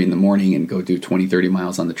 2 or 3 in the morning and go do 20, 30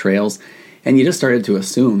 miles on the trails. And you just started to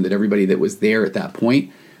assume that everybody that was there at that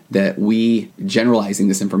point, that we generalizing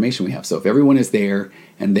this information we have. So if everyone is there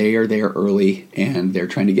and they are there early and they're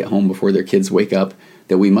trying to get home before their kids wake up,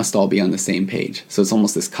 that we must all be on the same page. So it's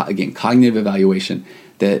almost this, again, cognitive evaluation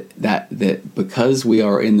that because we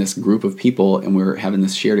are in this group of people and we're having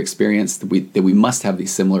this shared experience, that we must have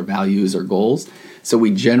these similar values or goals. So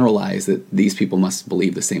we generalize that these people must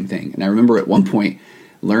believe the same thing. And I remember at one point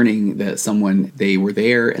learning that they were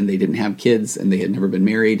there and they didn't have kids and they had never been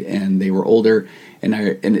married and they were older. And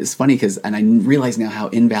it's funny because I realize now how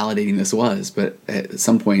invalidating this was. But at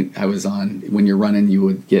some point when you're running, you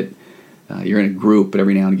would get, you're in a group, but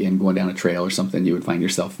every now and again going down a trail or something, you would find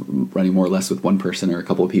yourself running more or less with one person or a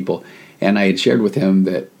couple of people. And I had shared with him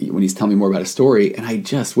that when he's telling me more about a story, and I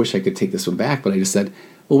just wish I could take this one back, but I just said,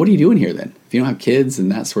 well, what are you doing here then? If you don't have kids and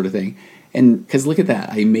that sort of thing. And because look at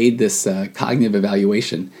that, I made this cognitive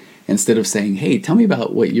evaluation instead of saying, hey, tell me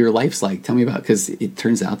about what your life's like. Tell me about, because it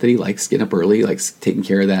turns out that he likes getting up early, likes taking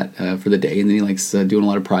care of that for the day, and then he likes doing a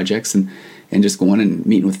lot of projects and just going and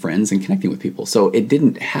meeting with friends and connecting with people. So it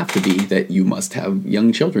didn't have to be that you must have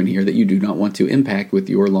young children here that you do not want to impact with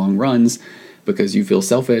your long runs because you feel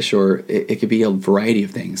selfish, or it could be a variety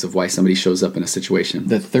of things of why somebody shows up in a situation.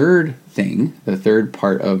 The third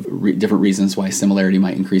part of different reasons why similarity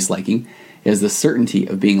might increase liking is the certainty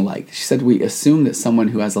of being liked. She said we assume that someone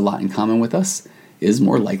who has a lot in common with us is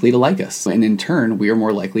more likely to like us. And in turn, we are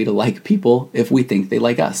more likely to like people if we think they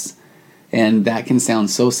like us. And that can sound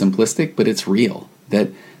so simplistic, but it's real, that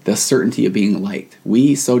the certainty of being liked.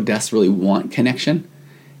 We so desperately want connection.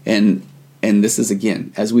 And this is,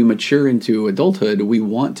 again, as we mature into adulthood, we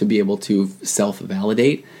want to be able to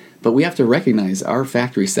self-validate, but we have to recognize our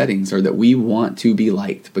factory settings are that we want to be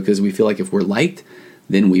liked because we feel like if we're liked,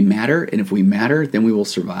 then we matter, and if we matter, then we will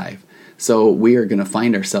survive. So we are going to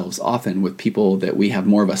find ourselves often with people that we have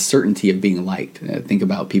more of a certainty of being liked. Think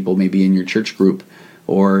about people maybe in your church group,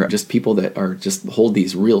 or just people that are just hold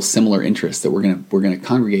these real similar interests that we're going to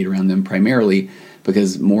congregate around them primarily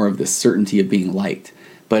because more of the certainty of being liked.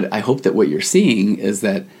 But I hope that what you're seeing is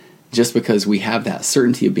that just because we have that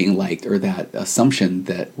certainty of being liked or that assumption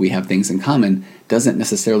that we have things in common doesn't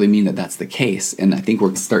necessarily mean that that's the case. And I think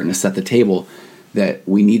we're starting to set the table that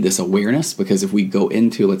we need this awareness, because if we go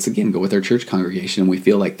into, let's again go with our church congregation, and we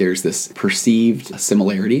feel like there's this perceived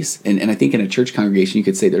similarities, and I think in a church congregation you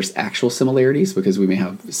could say there's actual similarities because we may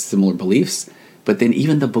have similar beliefs, but then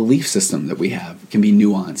even the belief system that we have can be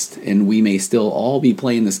nuanced, and we may still all be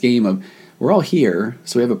playing this game of we're all here,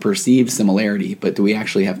 so we have a perceived similarity, but do we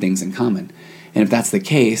actually have things in common? And if that's the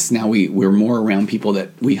case, now we're more around people that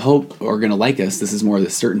we hope are going to like us. This is more the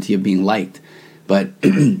certainty of being liked. But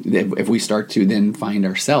if we start to then find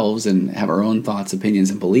ourselves and have our own thoughts, opinions,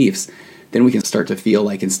 and beliefs, then we can start to feel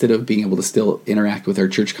like instead of being able to still interact with our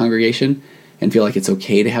church congregation and feel like it's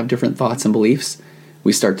okay to have different thoughts and beliefs,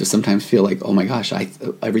 we start to sometimes feel like, oh my gosh,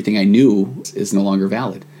 everything I knew is no longer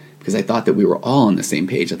valid because I thought that we were all on the same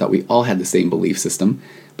page. I thought we all had the same belief system.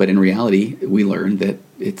 But in reality, we learned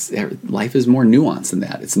that life is more nuanced than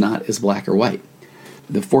that. It's not as black or white.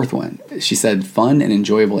 The fourth one, she said, fun and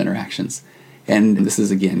enjoyable interactions. And this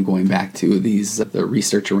is, again, going back to the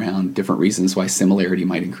research around different reasons why similarity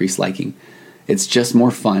might increase liking. It's just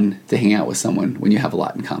more fun to hang out with someone when you have a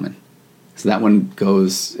lot in common. So that one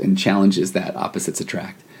goes and challenges that opposites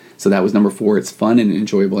attract. So that was number 4. It's fun and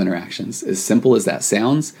enjoyable interactions. As simple as that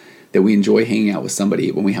sounds, that we enjoy hanging out with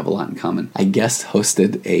somebody when we have a lot in common. I guest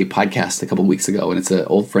hosted a podcast a couple weeks ago, and it's an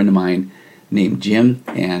old friend of mine named Jim,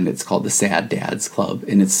 and it's called the Sad Dads Club,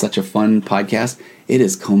 and it's such a fun podcast. It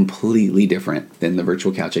is completely different than the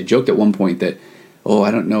virtual couch. I joked at one point that,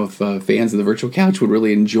 I don't know if fans of the virtual couch would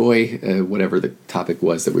really enjoy whatever the topic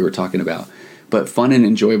was that we were talking about. But fun and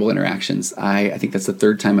enjoyable interactions. I think that's the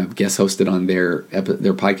 3rd time I've guest hosted on their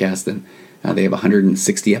podcast, and they have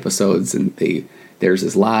 160 episodes, and theirs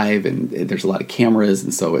is live, and there's a lot of cameras,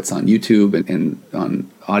 and so it's on YouTube and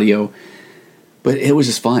on audio. But it was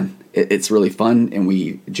just fun. It's really fun, and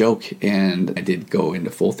we joke, and I did go into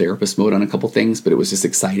full therapist mode on a couple things, but it was just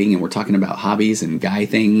exciting, and we're talking about hobbies and guy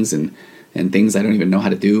things and and things I don't even know how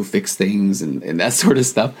to do, fix things and that sort of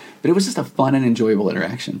stuff. But it was just a fun and enjoyable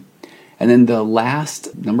interaction. And then the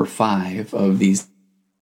last, number 5 of these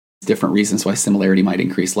different reasons why similarity might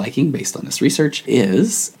increase liking based on this research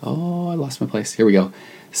is, I lost my place. Here we go.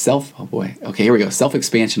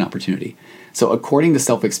 Self-expansion opportunity. So according to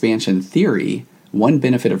self-expansion theory, one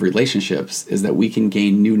benefit of relationships is that we can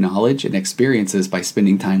gain new knowledge and experiences by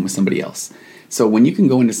spending time with somebody else. So when you can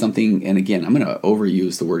go into something, and again, I'm going to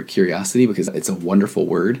overuse the word curiosity because it's a wonderful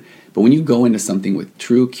word, but when you go into something with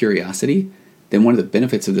true curiosity, then one of the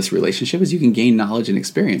benefits of this relationship is you can gain knowledge and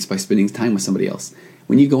experience by spending time with somebody else.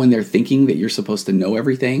 When you go in there thinking that you're supposed to know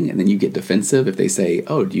everything, and then you get defensive if they say,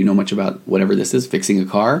 oh, do you know much about whatever this is, fixing a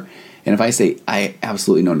car? And if I say, I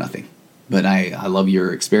absolutely know nothing, but I love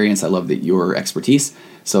your experience, I love your expertise,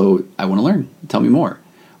 so I want to learn, tell me more.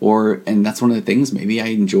 And that's one of the things maybe I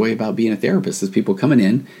enjoy about being a therapist is people coming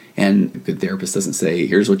in, and a good therapist doesn't say,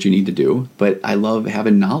 here's what you need to do, but I love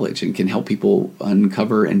having knowledge and can help people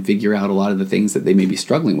uncover and figure out a lot of the things that they may be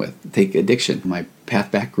struggling with. Take addiction, my Path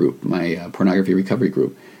Back group, my pornography recovery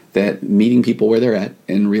group, that meeting people where they're at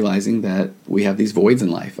and realizing that we have these voids in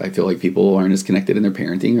life. I feel like people aren't as connected in their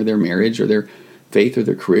parenting or their marriage or their faith or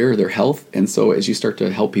their career or their health. And so as you start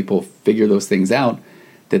to help people figure those things out,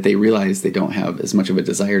 that they realize they don't have as much of a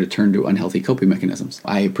desire to turn to unhealthy coping mechanisms.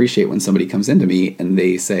 I appreciate when somebody comes into me and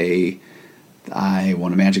they say, I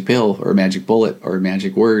want a magic pill or a magic bullet or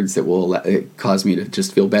magic words that will cause me to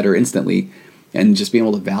just feel better instantly, and just being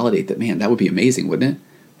able to validate that, man, that would be amazing, wouldn't it?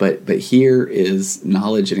 But here is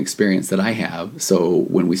knowledge and experience that I have. So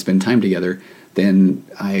when we spend time together, then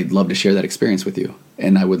I'd love to share that experience with you.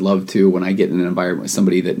 And I would love to, when I get in an environment with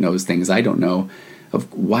somebody that knows things I don't know,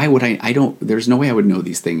 there's no way I would know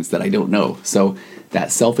these things that I don't know. So that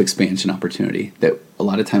self-expansion opportunity, that a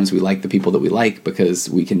lot of times we like the people that we like because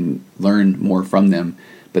we can learn more from them,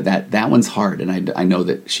 but that one's hard. And I know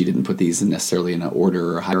that she didn't put these necessarily in an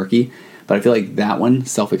order or hierarchy, but I feel like that one,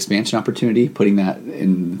 self-expansion opportunity, putting that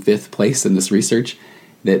in 5th place in this research,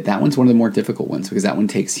 that one's one of the more difficult ones, because that one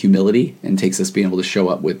takes humility and takes us being able to show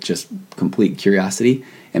up with just complete curiosity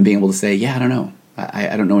and being able to say, yeah, I don't know.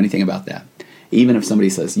 I don't know anything about that. Even if somebody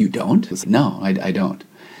says, you don't? It's like, no, I don't.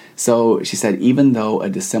 So she said, even though a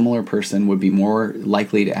dissimilar person would be more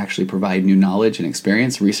likely to actually provide new knowledge and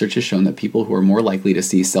experience, research has shown that people who are more likely to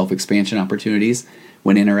see self-expansion opportunities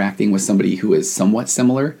when interacting with somebody who is somewhat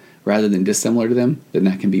similar rather than dissimilar to them, then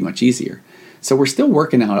that can be much easier. So we're still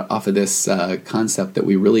working out off of this concept that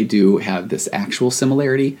we really do have this actual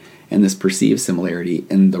similarity and this perceived similarity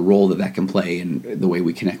and the role that can play in the way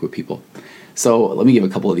we connect with people. So let me give a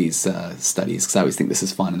couple of these studies, because I always think this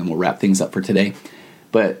is fun, and then we'll wrap things up for today.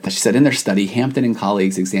 But she said in their study, Hampton and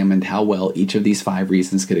colleagues examined how well each of these 5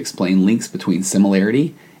 reasons could explain links between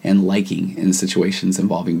similarity and liking in situations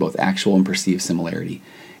involving both actual and perceived similarity.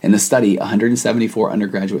 In the study, 174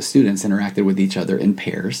 undergraduate students interacted with each other in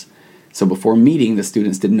pairs. So before meeting, the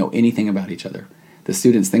students didn't know anything about each other. The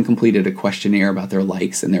students then completed a questionnaire about their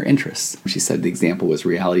likes and their interests. She said the example was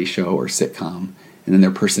reality show or sitcom, and then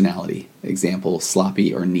their personality. Example,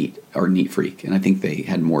 sloppy or neat freak. And I think they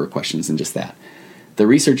had more questions than just that. The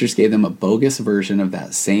researchers gave them a bogus version of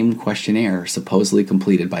that same questionnaire supposedly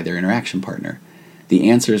completed by their interaction partner. The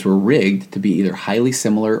answers were rigged to be either highly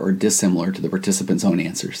similar or dissimilar to the participants' own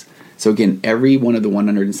answers. So again, every one of the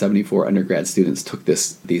 174 undergrad students took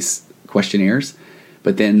these questionnaires,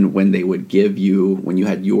 but then when you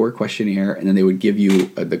had your questionnaire, and then they would give you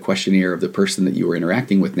the questionnaire of the person that you were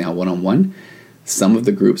interacting with now one-on-one, some of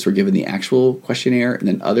the groups were given the actual questionnaire, and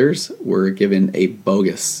then others were given a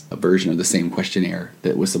bogus version of the same questionnaire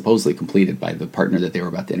that was supposedly completed by the partner that they were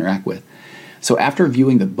about to interact with. So after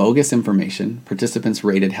viewing the bogus information, participants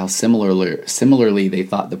rated how similarly they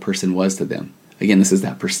thought the person was to them. Again, this is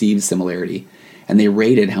that perceived similarity. And they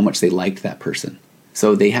rated how much they liked that person.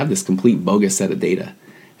 So they have this complete bogus set of data.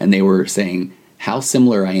 And they were saying how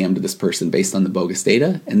similar I am to this person based on the bogus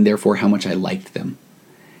data, and therefore how much I liked them.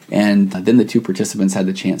 And then the 2 participants had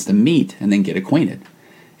the chance to meet and then get acquainted.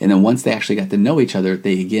 And then once they actually got to know each other,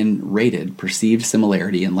 they again rated perceived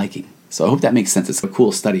similarity and liking. So I hope that makes sense. It's a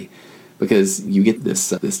cool study, because you get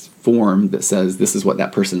this form that says this is what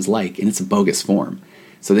that person's like, and it's a bogus form.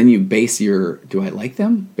 So then you base your do I like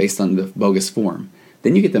them based on the bogus form.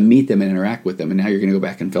 Then you get to meet them and interact with them, and now you're going to go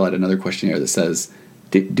back and fill out another questionnaire that says,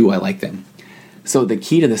 do I like them? So the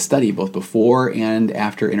key to the study, both before and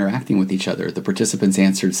after interacting with each other, the participants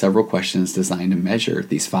answered several questions designed to measure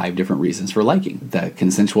these 5 different reasons for liking. The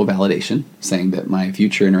consensual validation, saying that my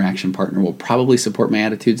future interaction partner will probably support my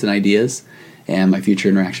attitudes and ideas, and my future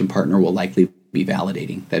interaction partner will likely be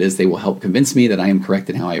validating. That is, they will help convince me that I am correct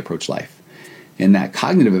in how I approach life. In that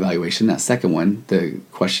cognitive evaluation, that second one, the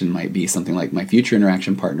question might be something like, my future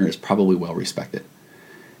interaction partner is probably well respected.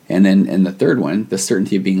 And then in the third one, the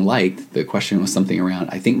certainty of being liked, the question was something around,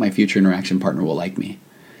 I think my future interaction partner will like me.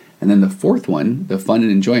 And then the fourth one, the fun and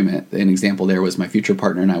enjoyment, an example there was, my future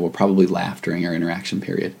partner and I will probably laugh during our interaction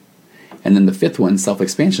period. And then the fifth one,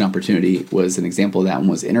 self-expansion opportunity, was an example of that one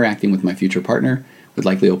was, interacting with my future partner would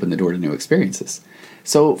likely open the door to new experiences.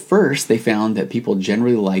 So first, they found that people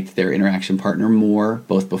generally liked their interaction partner more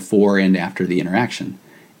both before and after the interaction,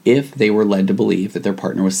 if they were led to believe that their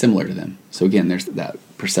partner was similar to them. So again, there's that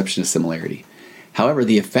perception of similarity. However,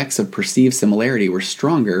 the effects of perceived similarity were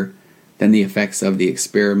stronger than the effects of the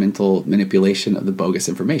experimental manipulation of the bogus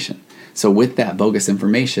information. So with that bogus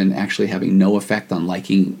information actually having no effect on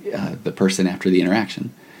liking the person after the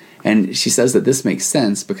interaction. And she says that this makes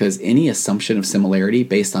sense because any assumption of similarity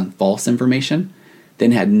based on false information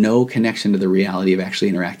then had no connection to the reality of actually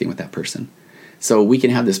interacting with that person. So we can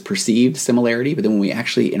have this perceived similarity, but then when we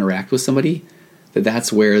actually interact with somebody,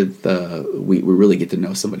 that's where we really get to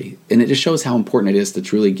know somebody. And it just shows how important it is to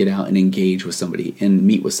truly get out and engage with somebody and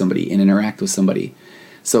meet with somebody and interact with somebody.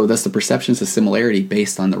 So thus the perceptions of similarity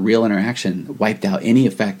based on the real interaction wiped out any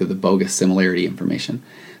effect of the bogus similarity information.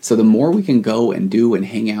 So the more we can go and do and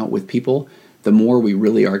hang out with people, the more we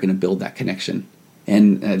really are going to build that connection.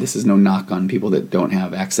 And this is no knock on people that don't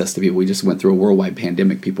have access to people. We just went through a worldwide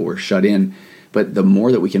pandemic. People were shut in. But the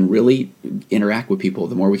more that we can really interact with people,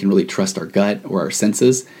 the more we can really trust our gut or our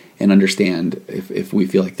senses and understand if we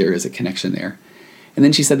feel like there is a connection there. And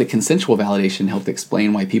then she said that consensual validation helped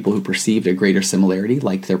explain why people who perceived a greater similarity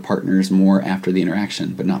liked their partners more after the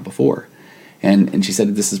interaction, but not before. And she said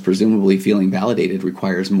that this is presumably feeling validated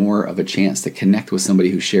requires more of a chance to connect with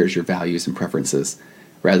somebody who shares your values and preferences,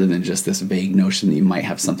 rather than just this vague notion that you might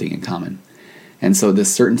have something in common. And so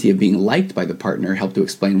this certainty of being liked by the partner helped to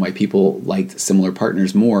explain why people liked similar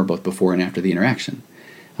partners more both before and after the interaction.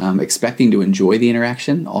 Expecting to enjoy the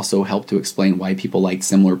interaction also helped to explain why people liked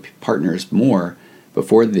similar partners more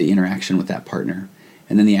before the interaction with that partner.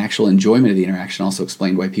 And then the actual enjoyment of the interaction also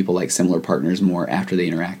explained why people like similar partners more after they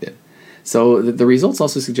interacted. So the results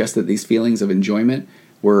also suggest that these feelings of enjoyment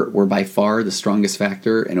were by far the strongest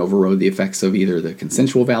factor and overrode the effects of either the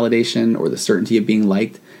consensual validation or the certainty of being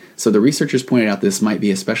liked. So the researchers pointed out this might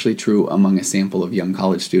be especially true among a sample of young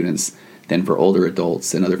college students than for older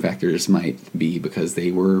adults, and other factors might be because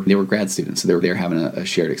they were grad students, so they were there having a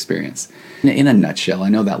shared experience. In a nutshell, I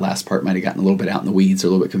know that last part might have gotten a little bit out in the weeds or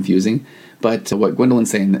a little bit confusing, but what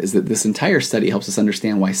Gwendolyn's saying is that this entire study helps us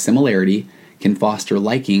understand why similarity can foster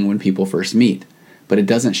liking when people first meet, but it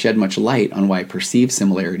doesn't shed much light on why perceived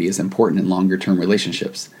similarity is important in longer-term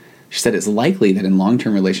relationships. She said it's likely that in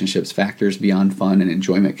long-term relationships, factors beyond fun and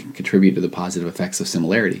enjoyment can contribute to the positive effects of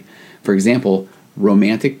similarity. For example,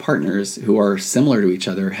 romantic partners who are similar to each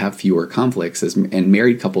other have fewer conflicts, and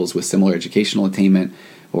married couples with similar educational attainment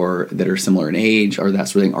or that are similar in age or that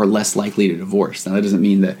sort of thing are less likely to divorce. Now, that doesn't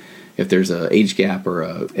mean that if there's an age gap or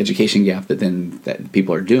a education gap that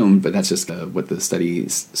people are doomed, but that's just what the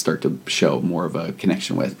studies start to show more of a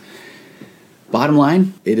connection with. Bottom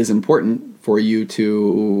line, it is important for you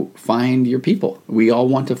to find your people. We all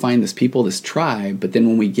want to find this people, this tribe, but then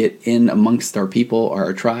when we get in amongst our people or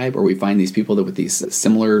our tribe, or we find these people that with these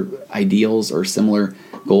similar ideals or similar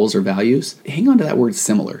goals or values, hang on to that word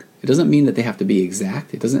similar. It doesn't mean that they have to be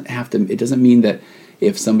exact. It doesn't mean that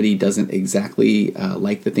if somebody doesn't exactly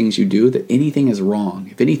like the things you do, that anything is wrong.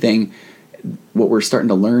 If anything, what we're starting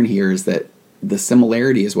to learn here is that the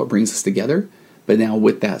similarity is what brings us together. But now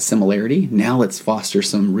with that similarity, now let's foster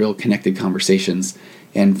some real connected conversations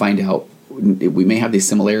and find out, we may have these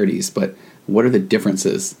similarities, but what are the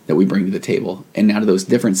differences that we bring to the table? And now to those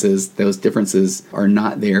differences are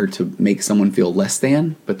not there to make someone feel less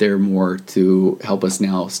than, but they're more to help us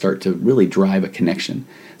now start to really drive a connection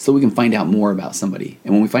so we can find out more about somebody.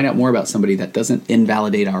 And when we find out more about somebody, that doesn't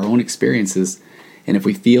invalidate our own experiences. And if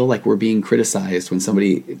we feel like we're being criticized when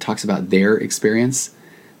somebody talks about their experience,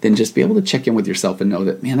 then just be able to check in with yourself and know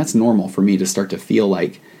that, man, that's normal for me to start to feel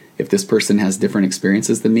like if this person has different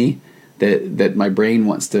experiences than me, that my brain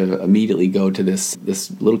wants to immediately go to this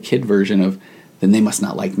little kid version of, then they must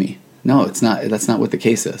not like me. No, it's not. That's not what the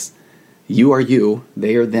case is. You are you,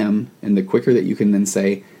 they are them, and the quicker that you can then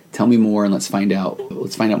say, tell me more and let's find out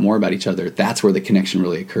more about each other, that's where the connection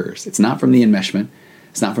really occurs. It's not from the enmeshment,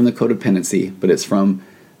 it's not from the codependency, but it's from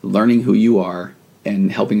learning who you are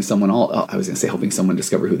and helping someone helping someone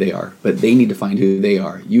discover who they are, but they need to find who they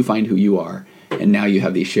are. You find who you are, and now you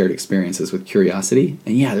have these shared experiences with curiosity.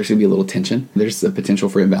 And yeah, there's going to be a little tension. There's the potential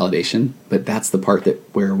for invalidation, but that's the part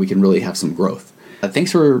where we can really have some growth.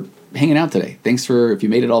 Thanks for hanging out today. Thanks for, if you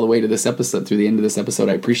made it all the way to this episode, through the end of this episode,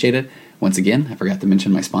 I appreciate it. Once again, I forgot to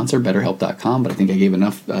mention my sponsor, BetterHelp.com, but I think I gave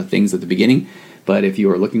enough things at the beginning. But if you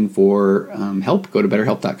are looking for help, go to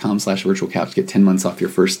BetterHelp.com/virtualcouch. Get 10 months off your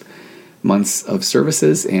first months of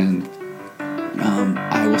services, and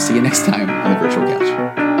I will see you next time on the Virtual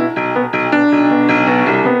Couch.